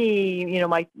 For me,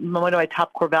 one of my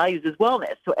top core values is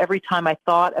wellness. So every time I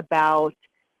thought about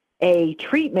a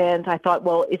treatment, I thought,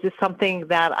 well, is this something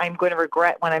that I'm going to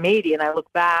regret when I'm 80? And I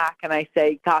look back and I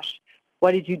say, gosh,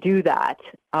 why did you do that?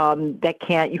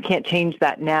 You can't change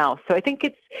that now. So I think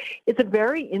it's a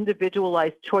very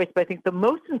individualized choice, but I think the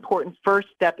most important first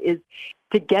step is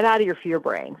to get out of your fear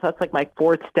brain. So that's like my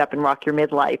fourth step in Rock Your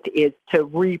Midlife, is to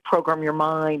reprogram your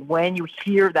mind. When you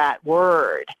hear that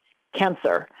word,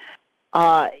 cancer,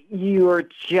 you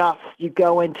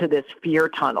go into this fear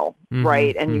tunnel,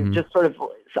 right? And you just sort of,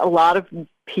 a lot of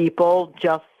people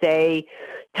just say,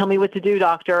 tell me what to do,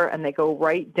 doctor, and they go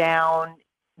right down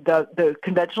the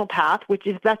conventional path, which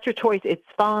is, that's your choice, it's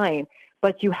fine,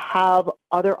 but you have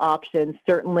other options,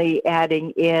 certainly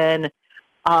adding in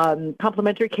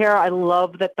complementary care. I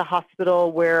love that the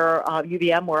hospital where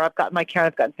UVM, where I've gotten my care,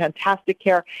 I've gotten fantastic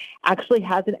care, actually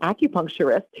has an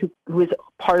acupuncturist who is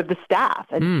part of the staff,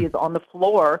 and she is on the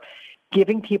floor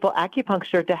giving people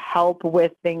acupuncture to help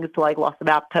with things like loss of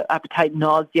appetite,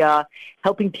 nausea,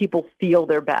 helping people feel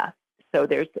their best. So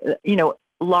there's,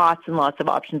 lots and lots of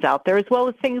options out there, as well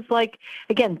as things like,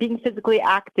 again, being physically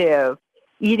active,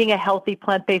 eating a healthy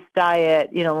plant-based diet,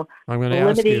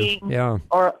 eliminating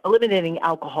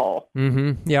alcohol.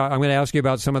 Yeah, I'm going to ask you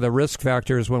about some of the risk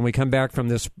factors when we come back from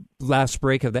this last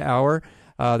break of the hour.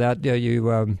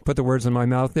 You put the words in my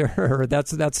mouth there.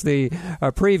 That's the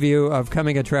preview of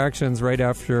coming attractions right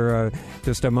after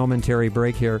just a momentary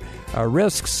break here.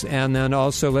 Risks, and then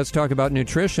also let's talk about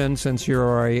nutrition, since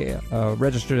you're a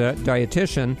registered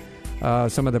dietitian.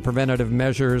 Some of the preventative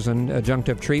measures and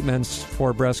adjunctive treatments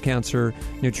for breast cancer,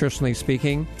 nutritionally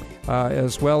speaking,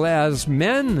 as well as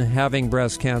men having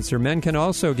breast cancer. Men can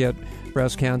also get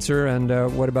breast cancer,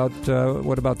 and what about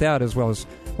that, as well as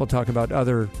we'll talk about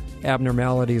other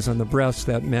abnormalities on the breast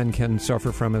that men can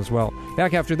suffer from as well.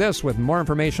 Back after this with more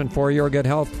information for your good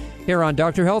health here on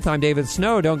Dr. Health. I'm David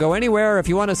Snow. Don't go anywhere if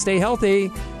you want to stay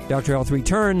healthy. Dr. Health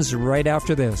returns right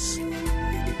after this.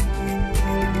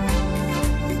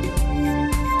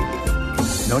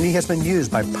 Noni has been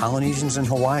used by Polynesians and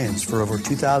Hawaiians for over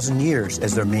 2,000 years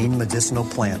as their main medicinal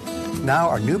plant. Now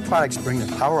our new products bring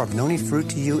the power of noni fruit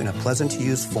to you in a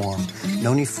pleasant-to-use form.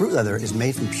 Noni Fruit Leather is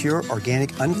made from pure,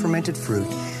 organic, unfermented fruit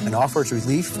and offers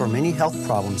relief for many health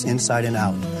problems inside and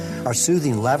out. Our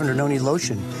soothing Lavender Noni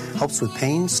Lotion helps with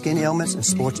pain, skin ailments, and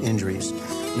sports injuries.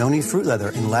 Noni Fruit Leather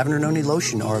and Lavender Noni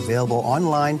Lotion are available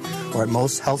online or at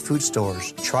most health food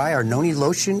stores. Try our Noni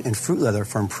Lotion and Fruit Leather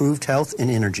for improved health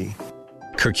and energy.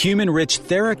 Curcumin-rich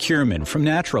TheraCurmin from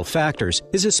Natural Factors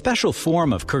is a special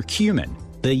form of curcumin,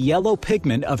 the yellow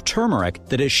pigment of turmeric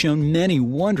that has shown many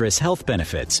wondrous health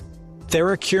benefits.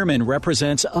 TheraCuremin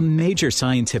represents a major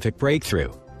scientific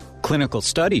breakthrough. Clinical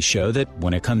studies show that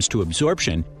when it comes to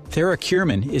absorption,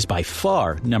 TheraCuremin is by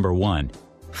far number one.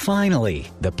 Finally,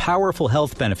 the powerful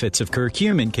health benefits of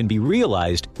curcumin can be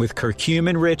realized with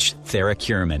curcumin-rich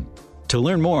TheraCuremin. To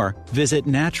learn more, visit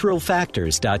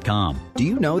naturalfactors.com. Do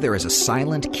you know there is a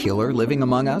silent killer living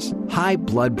among us? High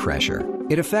blood pressure.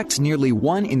 It affects nearly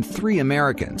 1 in 3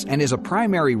 Americans and is a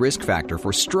primary risk factor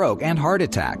for stroke and heart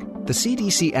attack. The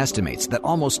CDC estimates that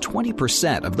almost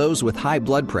 20% of those with high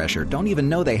blood pressure don't even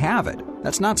know they have it.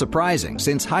 That's not surprising,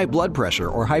 since high blood pressure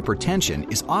or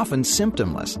hypertension is often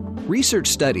symptomless. Research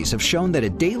studies have shown that a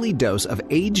daily dose of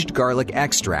aged garlic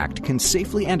extract can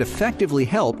safely and effectively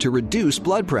help to reduce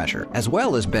blood pressure, as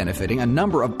well as benefiting a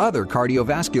number of other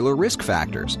cardiovascular risk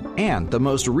factors. And the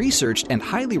most researched and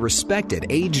highly respected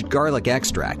aged garlic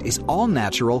extract is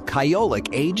all-natural Kyolic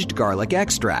aged garlic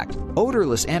extract.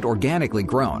 Odorless and organically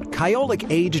grown,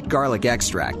 Kyolic aged garlic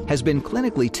extract has been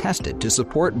clinically tested to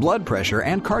support blood pressure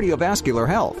and cardiovascular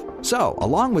health. So,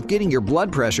 along with getting your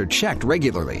blood pressure checked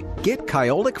regularly, get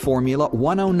Kyolic Formula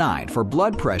 109 for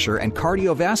blood pressure and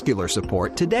cardiovascular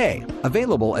support today.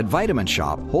 Available at Vitamin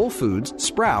Shop, Whole Foods,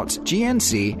 Sprouts,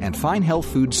 GNC, and fine health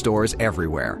food stores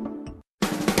everywhere.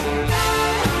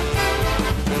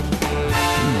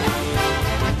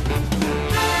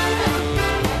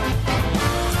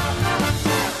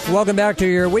 Welcome back to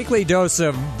your weekly dose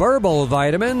of verbal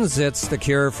vitamins. It's the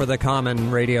Cure for the Common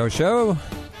radio show.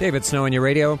 David Snow on your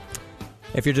radio.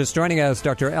 If you're just joining us,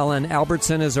 Dr. Ellen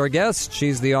Albertson is our guest.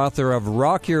 She's the author of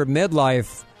Rock Your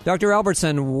Midlife. Dr.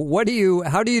 Albertson, how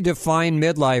do you define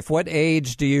midlife? What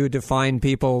age do you define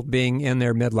people being in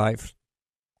their midlife?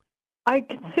 I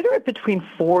consider it between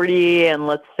 40 and,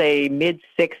 let's say,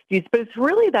 mid-60s, but it's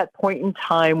really that point in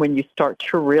time when you start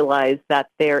to realize that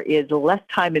there is less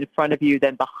time in front of you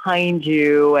than behind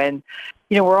you. And,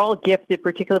 you know, we're all gifted,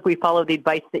 particularly if we follow the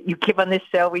advice that you give on this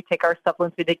show. We take our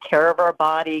supplements, we take care of our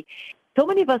body. So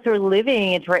many of us are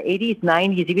living into our 80s,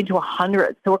 90s, even to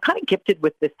 100. So we're kind of gifted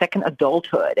with this second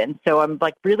adulthood. And so I'm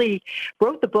really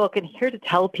wrote the book and here to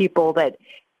tell people that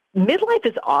midlife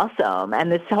is awesome,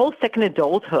 and this whole second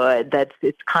adulthood,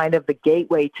 it's kind of the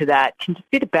gateway to that, can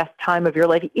just be the best time of your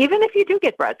life, even if you do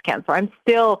get breast cancer. I'm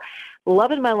still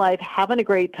loving my life, having a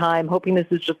great time, hoping this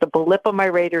is just a blip on my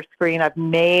radar screen. I've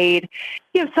made,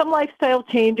 some lifestyle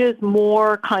changes,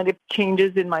 more kind of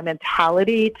changes in my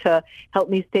mentality to help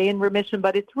me stay in remission,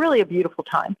 but it's really a beautiful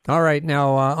time. All right.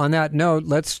 Now, on that note,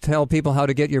 let's tell people how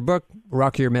to get your book,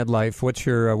 Rock Your Midlife. What's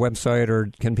your website,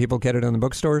 or can people get it in the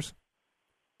bookstores?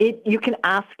 You can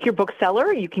ask your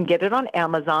bookseller. You can get it on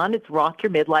Amazon. It's Rock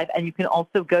Your Midlife. And you can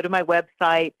also go to my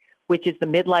website, which is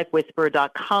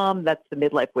themidlifewhisperer.com. That's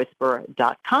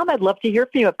themidlifewhisperer.com. I'd love to hear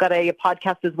from you. I've got a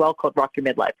podcast as well called Rock Your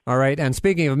Midlife. All right. And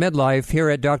speaking of midlife,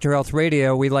 here at Dr. Health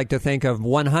Radio, we like to think of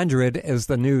 100 as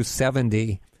the new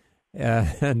 70.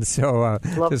 And so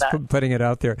just putting it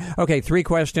out there. Okay, 3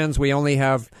 questions. We only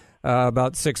have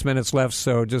about 6 minutes left,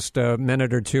 so just a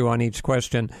minute or two on each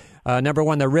question. Number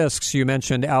 1, the risks. You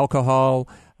mentioned alcohol,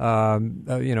 obesity,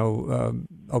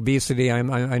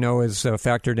 I know is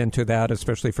factored into that,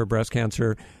 especially for breast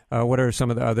cancer. What are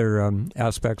some of the other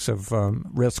aspects of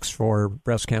risks for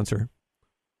breast cancer?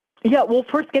 Yeah, well,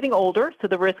 first, getting older. So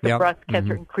the risk of breast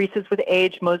cancer increases with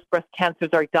age. Most breast cancers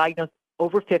are diagnosed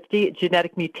over 50.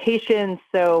 Genetic mutations.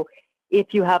 So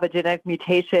if you have a genetic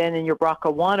mutation in your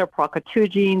BRCA1 or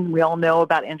BRCA2 gene, we all know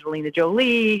about Angelina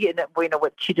Jolie, and we know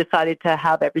what she decided to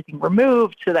have everything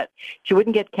removed so that she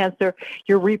wouldn't get cancer.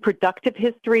 Your reproductive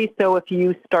history, so if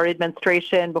you started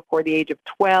menstruation before the age of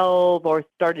 12 or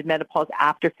started menopause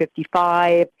after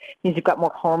 55, means you've got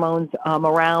more hormones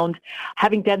around.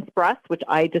 Having dense breasts, which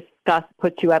I discussed,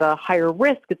 puts you at a higher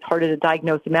risk. It's harder to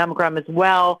diagnose a mammogram as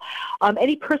well.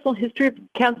 Any personal history of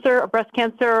cancer, of breast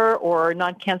cancer, or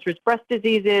non-cancerous breast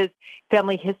diseases,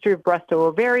 family history of breast or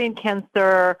ovarian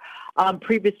cancer,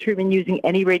 previous treatment using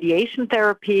any radiation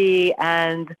therapy,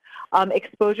 and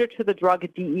exposure to the drug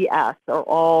DES are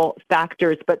all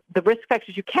factors. But the risk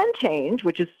factors you can change,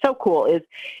 which is so cool, is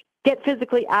get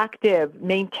physically active,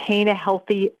 maintain a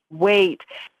healthy weight.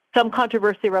 Some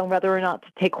controversy around whether or not to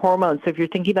take hormones. So if you're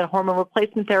thinking about hormone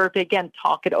replacement therapy, again,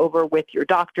 talk it over with your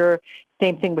doctor.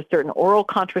 Same thing with certain oral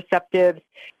contraceptives.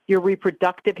 Your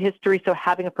reproductive history, so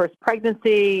having a first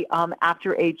pregnancy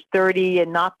after age 30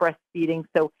 and not breastfeeding,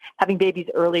 so having babies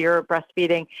earlier,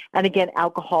 breastfeeding. And again,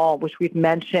 alcohol, which we've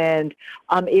mentioned,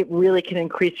 it really can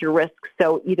increase your risk.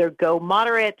 So either go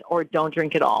moderate or don't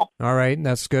drink at all. All right,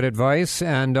 that's good advice.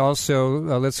 And also,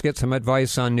 let's get some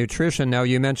advice on nutrition. Now,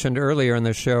 you mentioned earlier in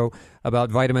the show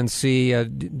about vitamin C,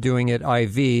 doing it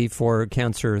IV for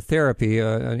cancer therapy,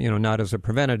 not as a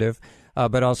preventative,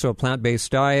 but also a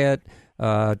plant-based diet,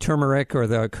 turmeric or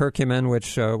the curcumin,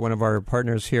 which one of our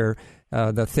partners here,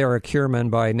 the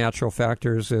TheraCuremin by Natural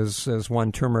Factors is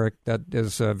one turmeric that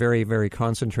is very, very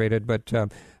concentrated. But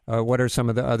what are some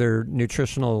of the other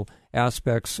nutritional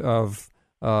aspects of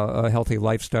a healthy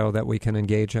lifestyle that we can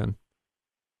engage in?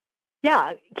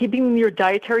 Yeah, keeping your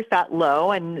dietary fat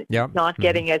low and not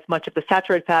getting as much of the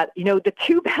saturated fat. The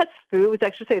two best foods,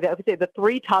 I would say the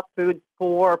three top foods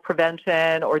for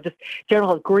prevention or just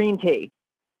general green tea.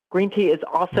 Green tea is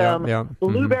awesome.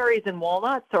 Blueberries and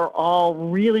walnuts are all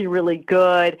really, really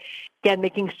good. Again,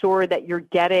 making sure that you're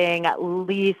getting at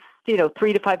least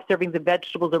 3 to 5 servings of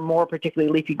vegetables or more,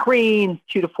 particularly leafy greens,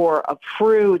 2 to 4 of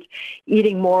fruit,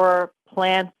 eating more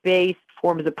plant-based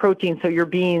forms of protein, so your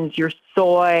beans, your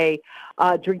soy,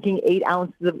 drinking 8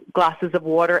 glasses of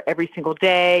water every single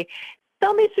day.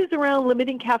 Some issues around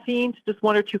limiting caffeine to just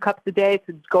 1 or 2 cups a day,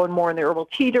 so it's going more in the herbal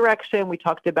tea direction. We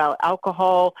talked about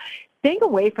alcohol. Staying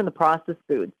away from the processed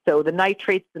foods, so the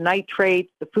nitrates,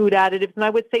 the food additives, and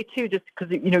I would say too, just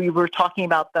because you were talking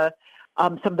about the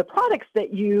some of the products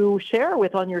that you share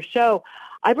with on your show,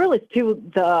 I've realized too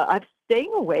I'm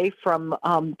staying away from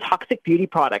toxic beauty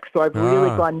products. So I've really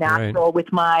gone natural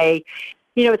with my,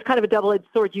 it's kind of a double-edged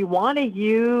sword. You want to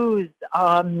use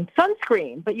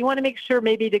sunscreen, but you want to make sure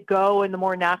maybe to go in the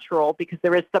more natural, because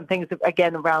there is some things,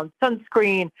 again, around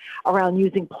sunscreen, around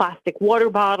using plastic water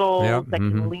bottles that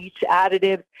can leach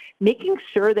additives, making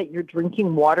sure that you're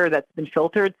drinking water that's been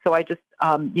filtered. So I just,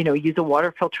 use a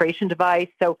water filtration device.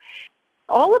 So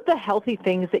all of the healthy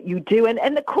things that you do.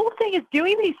 And the cool thing is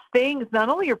doing these things, not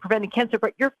only you're preventing cancer,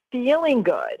 but you're feeling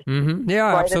good. Mm-hmm.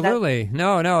 Yeah, right? Absolutely. And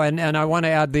I want to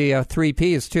add the 3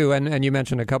 Ps too, and you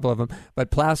mentioned a couple of them,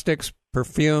 but plastics,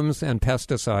 perfumes, and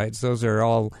pesticides. Those are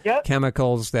all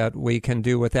chemicals that we can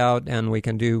do without, and we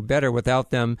can do better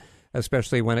without them,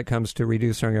 especially when it comes to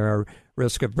reducing our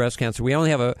risk of breast cancer. We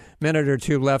only have a minute or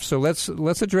two left, so let's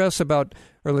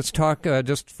talk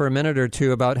just for a minute or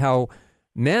two about how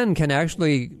men can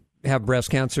actually have breast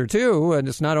cancer too, and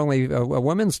it's not only a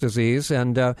woman's disease,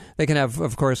 and they can have,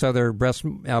 of course, other breast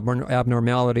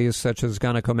abnormalities such as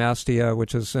gynecomastia,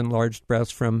 which is enlarged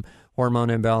breasts from hormone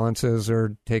imbalances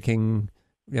or taking,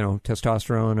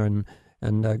 testosterone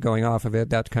and going off of it,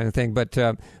 that kind of thing. But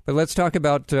let's talk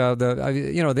about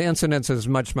the incidence is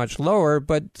much, much lower,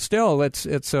 but still it's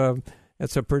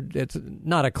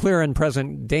not a clear and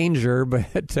present danger, but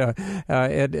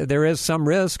there is some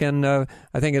risk, and I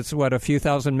think it's a few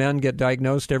thousand men get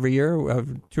diagnosed every year.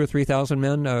 2,000 or 3,000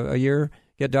 men a year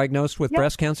get diagnosed with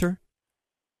breast cancer.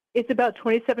 It's about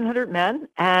 2,700 men,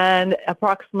 and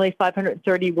approximately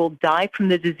 530 will die from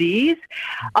the disease.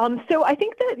 So I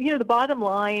think that the bottom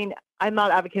line. I'm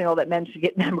not advocating all that men should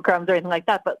get mammograms or anything like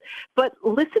that, but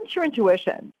listen to your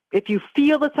intuition. If you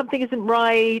feel that something isn't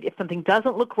right, if something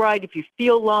doesn't look right, if you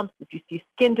feel lumps, if you see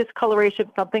skin discoloration,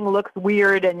 if something looks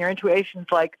weird and your intuition's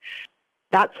like,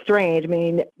 that's strange,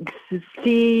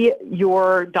 see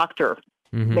your doctor.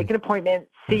 Mm-hmm. Make an appointment,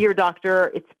 see your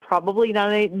doctor. It's probably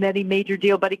not any major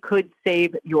deal, but it could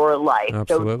save your life.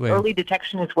 Absolutely. So early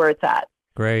detection is where it's at.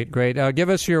 Great. Give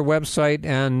us your website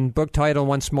and book title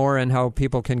once more, and how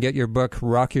people can get your book,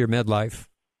 Rock Your Midlife.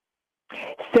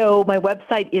 So my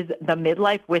website is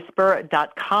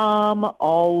themidlifewhisper.com,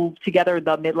 all together,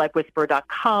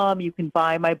 themidlifewhisper.com. You can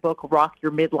buy my book, Rock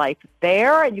Your Midlife,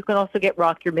 there, and you can also get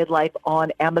Rock Your Midlife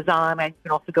on Amazon, and you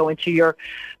can also go into your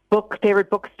favorite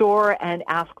bookstore and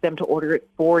ask them to order it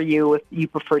for you if you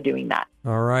prefer doing that.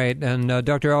 All right. And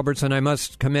Dr. Albertson, I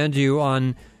must commend you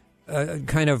on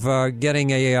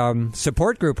getting a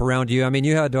support group around you.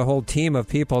 You had a whole team of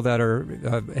people that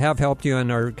have helped you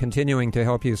and are continuing to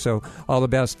help you. So all the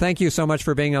best. Thank you so much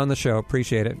for being on the show.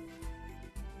 Appreciate it.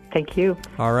 Thank you.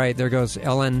 All right. There goes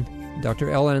Dr.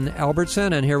 Ellen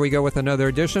Albertson. And here we go with another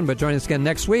edition. But join us again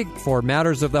next week for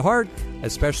Matters of the Heart,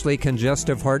 especially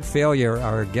congestive heart failure.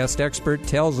 Our guest expert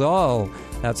tells all.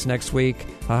 That's next week,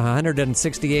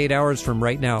 168 hours from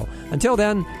right now. Until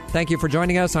then, thank you for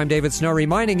joining us. I'm David Snow,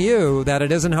 reminding you that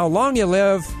it isn't how long you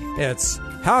live, it's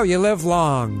how you live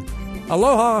long.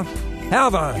 Aloha.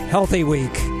 Have a healthy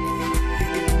week.